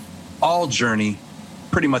all Journey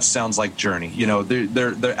pretty much sounds like Journey. You know,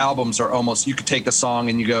 their albums are almost, you could take a song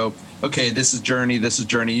and you go, okay, this is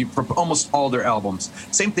Journey, for almost all their albums.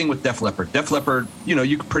 Same thing with Def Leppard. Def Leppard, you know,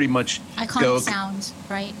 you could pretty much iconic sound,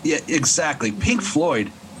 right? Yeah, exactly. Pink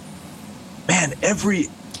Floyd, man,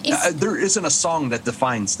 there isn't a song that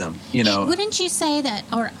defines them, you know. Wouldn't you say that,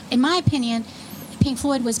 or in my opinion, Pink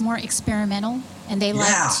Floyd was more experimental and they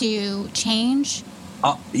like to change?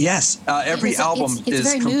 Yes, every album it's is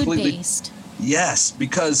very completely mood-based. Yes,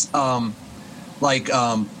 because what's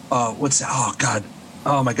that? Oh God.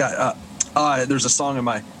 Oh my God! There's a song in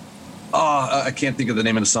my. I can't think of the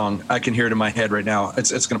name of the song. I can hear it in my head right now. It's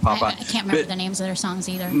going to pop out. I can't remember the names of their songs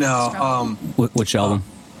either. No. Which album?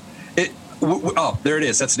 There it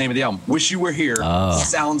is. That's the name of the album. Wish You Were Here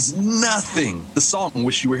sounds nothing. The song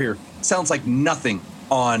Wish You Were Here sounds like nothing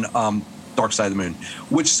on Dark Side of the Moon,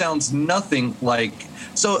 which sounds nothing like.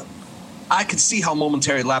 So I could see how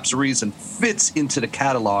Momentary Lapse of Reason fits into the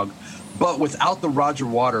catalog. But without the Roger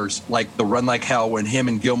Waters, like the Run Like Hell, when him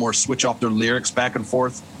and Gilmore switch off their lyrics back and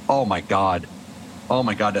forth, oh my God,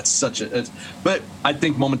 that's such a. But I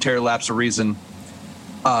think Momentary Lapse of Reason,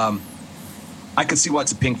 I can see why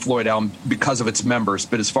it's a Pink Floyd album because of its members.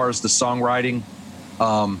 But as far as the songwriting,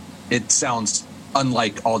 it sounds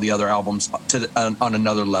unlike all the other albums on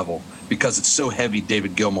another level because it's so heavy,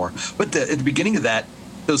 David Gilmour. But at the beginning of that,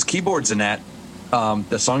 those keyboards in that,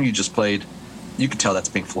 the song you just played, you could tell that's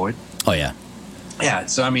Pink Floyd. Oh yeah, yeah.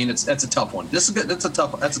 So I mean, that's a tough one. This is good. That's a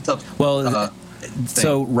tough. Well,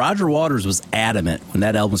 so Roger Waters was adamant when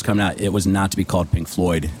that album was coming out. It was not to be called Pink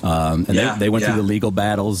Floyd, and they went through the legal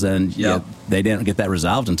battles, and they didn't get that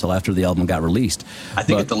resolved until after the album got released. I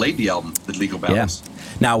think it delayed the album, the legal battles.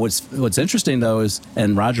 Yeah. Now, what's interesting though is,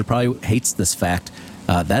 and Roger probably hates this fact,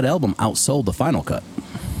 that album outsold the Final Cut.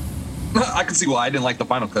 I can see why I didn't like the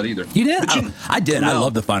Final Cut either. You did? I did. No. I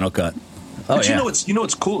love the Final Cut. But you know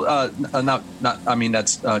what's cool? I mean,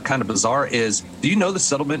 that's kind of bizarre. Is do you know the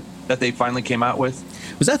settlement that they finally came out with?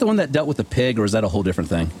 Was that the one that dealt with the pig, or is that a whole different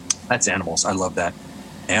thing? That's Animals. I love that.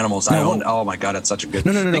 Animals. No, oh my God, that's such a good.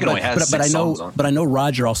 No. But I know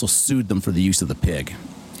Roger also sued them for the use of the pig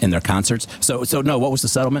in their concerts. So no. What was the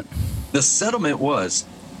settlement? The settlement was,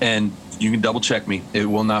 and you can double check me. It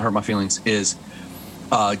will not hurt my feelings. Is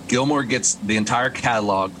Gilmour gets the entire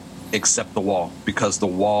catalog except the Wall, because the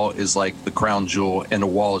Wall is like the crown jewel, and the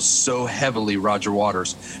Wall is so heavily Roger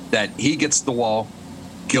Waters that he gets the Wall,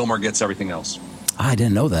 Gilmour gets everything else. I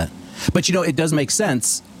didn't know that, but you know, it does make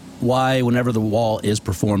sense why whenever the Wall is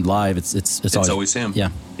performed live, it's always him.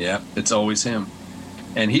 Yeah, it's always him,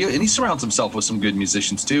 and he surrounds himself with some good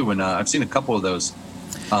musicians too. And I've seen a couple of those,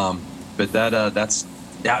 but that's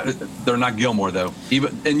they're not Gilmour though.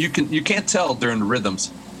 And you can't tell during the rhythms.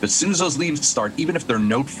 But as soon as those leads start, even if they're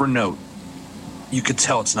note for note, you could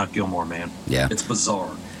tell it's not Gilmour, man. Yeah. It's bizarre.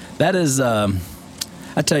 That is, I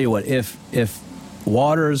tell you what, if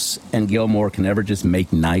Waters and Gilmour can ever just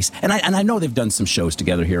make nice, and I know they've done some shows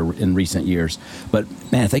together here in recent years, but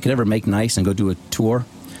man, if they could ever make nice and go do a tour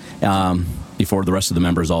before the rest of the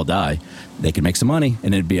members all die, they could make some money,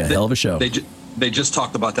 and it'd be a hell of a show. They just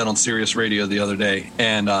talked about that on Sirius Radio the other day,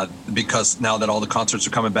 and because now that all the concerts are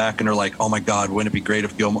coming back, and they're like, "Oh my God, wouldn't it be great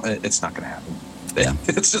if Gilmour?" It's not going to happen. Yeah.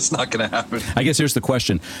 It's just not going to happen. I guess here's the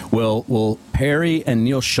question: Will Perry and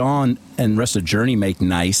Neil Sean and rest of Journey make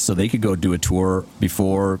nice so they could go do a tour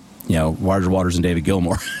before Roger Waters and David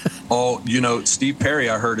Gilmour? Oh, Steve Perry,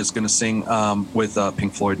 I heard, is going to sing with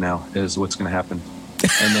Pink Floyd now. Is what's going to happen,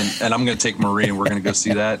 and I'm going to take Marie, and we're going to go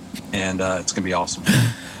see that, and it's going to be awesome.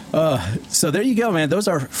 So there you go, man. Those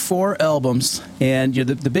are 4 albums, and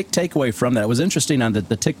the big takeaway from that was interesting on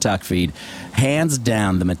the TikTok feed. Hands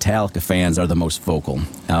down, the Metallica fans are the most vocal.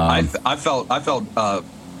 I felt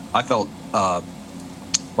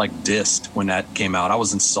like dissed when that came out. I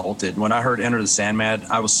was insulted when I heard Enter the Sandman.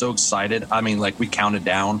 I was so excited. I mean, like, we counted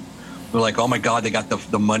down. We're like, oh my God, they got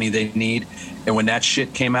the money they need. And when that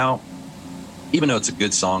shit came out, even though it's a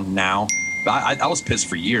good song now. I was pissed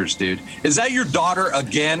for years, dude. Is that your daughter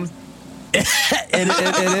again? It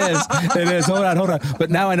is. It is. Hold on. But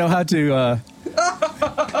now I know how to.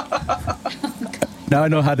 Now I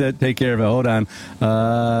know how to take care of it. Hold on.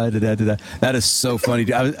 That is so funny.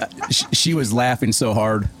 She was laughing so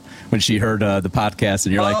hard when she heard the podcast,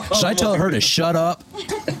 and you're like, should I tell her to shut up?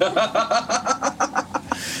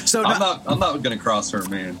 So I'm not going to cross her,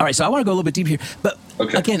 man. All right, so I want to go a little bit deeper here, but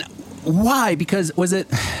again, why? Because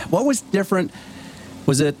what was different?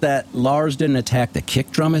 Was it that Lars didn't attack the kick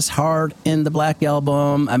drum as hard in the Black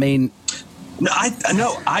Album? I mean,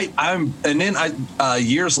 I'm and then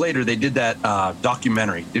years later they did that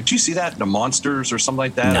documentary. Did you see that, The Monsters or something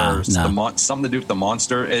like that? No. Something to do with the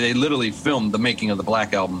monster. And they literally filmed the making of the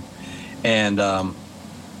Black Album, and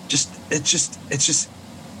it's just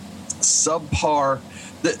subpar.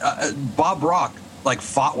 Bob Rock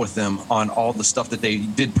fought with them on all the stuff that they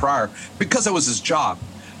did prior because it was his job.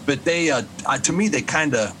 But they, to me,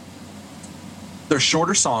 they're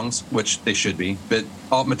shorter songs, which they should be. But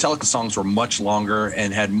all Metallica songs were much longer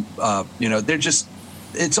and had,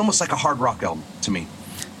 it's almost like a hard rock album to me,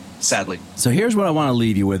 sadly. So here's what I want to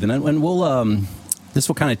leave you with, and we'll, this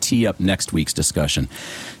will kind of tee up next week's discussion.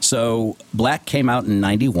 So Black came out in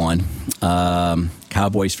 91.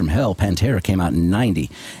 Cowboys from Hell, Pantera, came out in 90.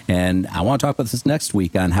 And I want to talk about this next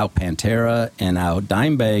week on how Pantera and how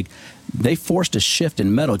Dimebag, they forced a shift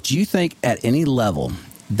in metal. Do you think at any level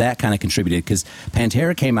that kind of contributed? Because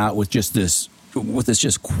Pantera came out with this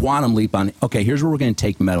just quantum leap on, okay, here's where we're going to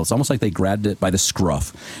take metal. It's almost like they grabbed it by the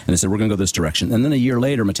scruff and they said, we're going to go this direction. And then a year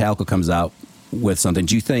later, Metallica comes out with something.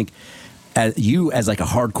 Do you think, as a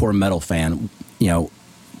hardcore metal fan,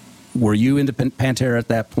 were you into Pantera at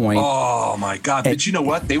that point? Oh my God! But you know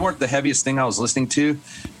what? They weren't the heaviest thing I was listening to,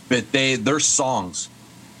 but their songs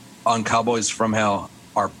on Cowboys from Hell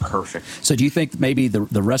are perfect. So do you think maybe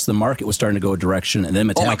the rest of the market was starting to go a direction, and then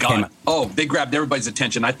Metallica came out? Oh, they grabbed everybody's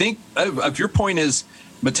attention. I think if your point is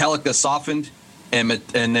Metallica softened, and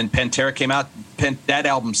then Pantera came out, that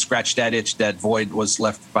album scratched that itch. That void was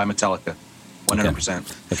left by Metallica,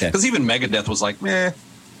 100%. Okay. Because even Megadeth was like, meh,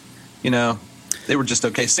 they were just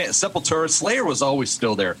okay. Sepultura, Slayer was always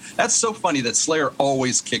still there. That's so funny that Slayer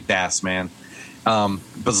always kicked ass, man.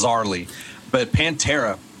 Bizarrely. But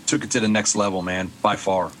Pantera took it to the next level, man, by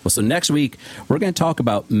far. Well, so next week, we're going to talk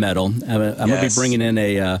about metal. I'm going to be bringing in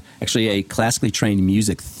a classically trained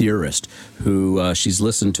music theorist who she's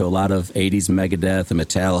listened to a lot of 80s Megadeth and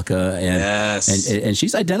Metallica. And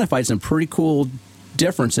she's identified some pretty cool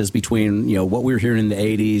differences between what we were hearing in the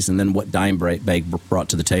 80s and then what Dimebag brought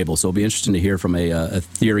to the table. So it'll be interesting to hear from a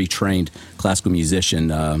theory-trained classical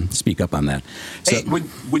musician speak up on that. So, hey,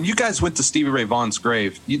 when you guys went to Stevie Ray Vaughan's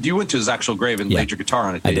grave, you went to his actual grave and laid your guitar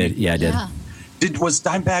on it, I did. Yeah, I did. Yeah. Was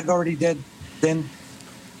Dimebag already dead then?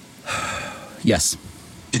 Yes.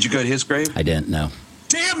 Did you go to his grave? I didn't, no.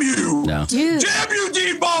 Damn you! No. Dude. Damn you,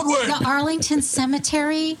 Dean Baldwin! The Arlington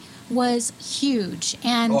Cemetery was huge,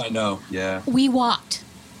 and I know. Yeah, we walked.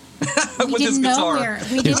 We didn't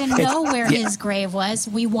know where his grave was.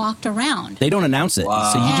 We walked around. They don't announce it,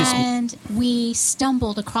 wow. So we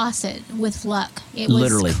stumbled across it with luck. It was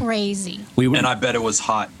literally crazy. And I bet it was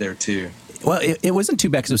hot there too. Well, it wasn't too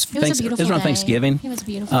bad because it was around Thanksgiving. It was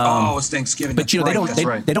beautiful. It was Thanksgiving. But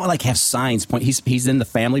they don't have signs. He's in the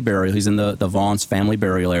family burial. He's in the Vaughn's family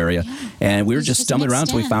burial area, and we were just stumbling around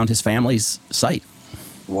until we found his family's site.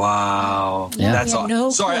 Wow. Yeah. That's all. No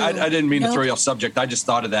Sorry, clue. I didn't mean to throw you off subject. I just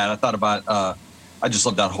thought of that. I thought about, I just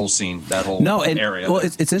love that whole scene, that whole area. Well,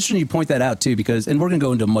 it's interesting you point that out, too, because, and we're going to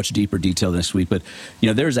go into much deeper detail next week, but,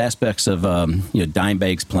 there's aspects of,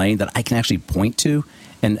 Dimebag's playing that I can actually point to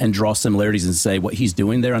and draw similarities and say what he's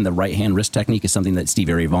doing there on the right-hand wrist technique is something that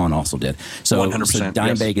Stevie Ray Vaughan also did. So 100%,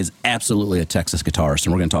 Dimebag is absolutely a Texas guitarist,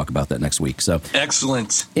 and we're going to talk about that next week. So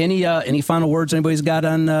excellent. Any final words anybody's got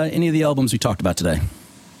on any of the albums we talked about today?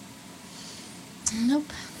 Nope.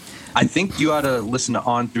 I think you ought to listen to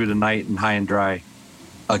On Through the Night and High and Dry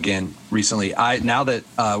again recently. Now that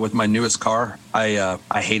with my newest car, I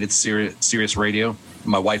hated Sirius Radio.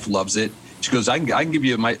 My wife loves it. She goes, I can give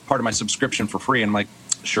you part of my subscription for free. And I'm like,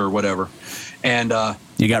 sure, whatever. And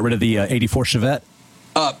you got rid of the 84 Chevette?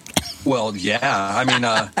 Well, yeah. I mean,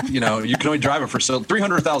 you can only drive it for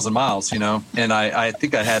 300,000 miles, and I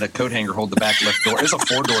think I had a coat hanger hold the back left door. It's a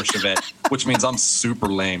 4-door Chevette, which means I'm super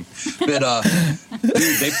lame. But,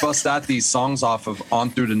 dude, they bust out these songs off of On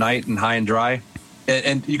Through the Night and High and Dry.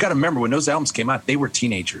 And you got to remember, when those albums came out, they were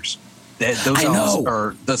teenagers. those I albums know.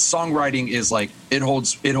 are, the songwriting is like it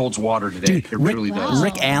holds water today. Dude, It really does.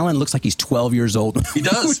 Rick Allen looks like he's 12 years old. He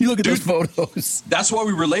does. When you look at Dude, those photos. That's why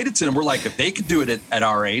we related to them. We're like, if they could do it at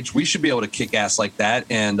our age, we should be able to kick ass like that.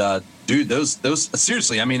 And dude, those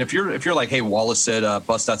seriously. I mean, if you're like, hey, Wallace said,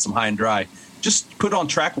 bust out some High and Dry. Just put on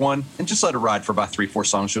track 1 and just let it ride for about 3-4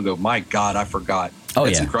 songs. You'll go, my God, I forgot. Oh,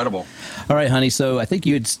 It's yeah. incredible. All right, honey. So I think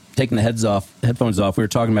you had taken the headphones off. We were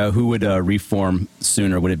talking about who would reform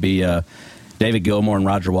sooner. Would it be David Gilmour and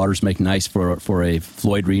Roger Waters make nice for a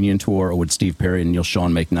Floyd reunion tour, or would Steve Perry and Neil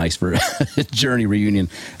Schon make nice for a Journey reunion?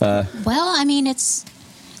 Well, I mean, it's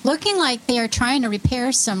looking like they are trying to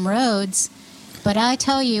repair some roads, but I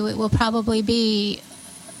tell you, it will probably be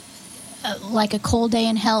like a cold day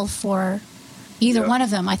in hell for either one of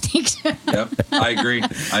them, I think. Yep, I agree.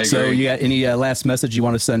 So you got any last message you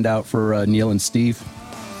want to send out for Neil and Steve?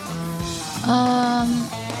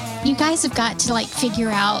 You guys have got to like figure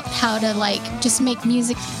out how to like just make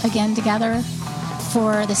music again together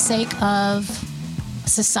for the sake of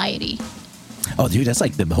society. Oh, dude, that's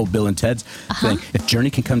like the whole Bill and Ted's thing. If Journey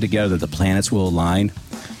can come together, the planets will align,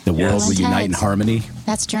 the world will unite in harmony.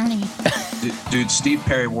 That's Journey. Dude, Steve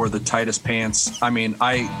Perry wore the tightest pants. I mean,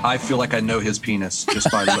 I feel like I know his penis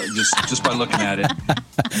just by just by looking at it.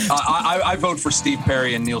 I vote for Steve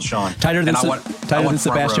Perry and Neil Schon. Tighter than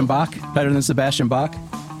Sebastian Bach. Bach? Tighter than Sebastian Bach?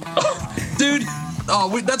 Dude,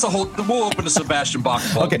 that's a whole. We'll open a Sebastian Bach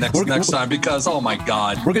vault next time because oh my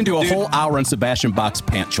God, we're gonna do a whole hour on Sebastian Bach's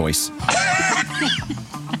pant choice.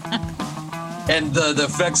 And the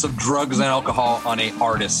effects of drugs and alcohol on an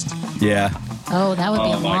artist. Yeah. Oh, that would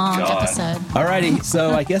be a long episode. Alrighty,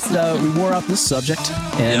 so I guess we wore out this subject,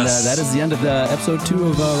 and that is the end of episode 2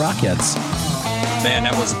 of Rockheads. Man,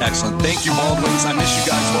 that was excellent. Thank you, Baldwins. I miss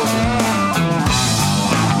you guys horribly.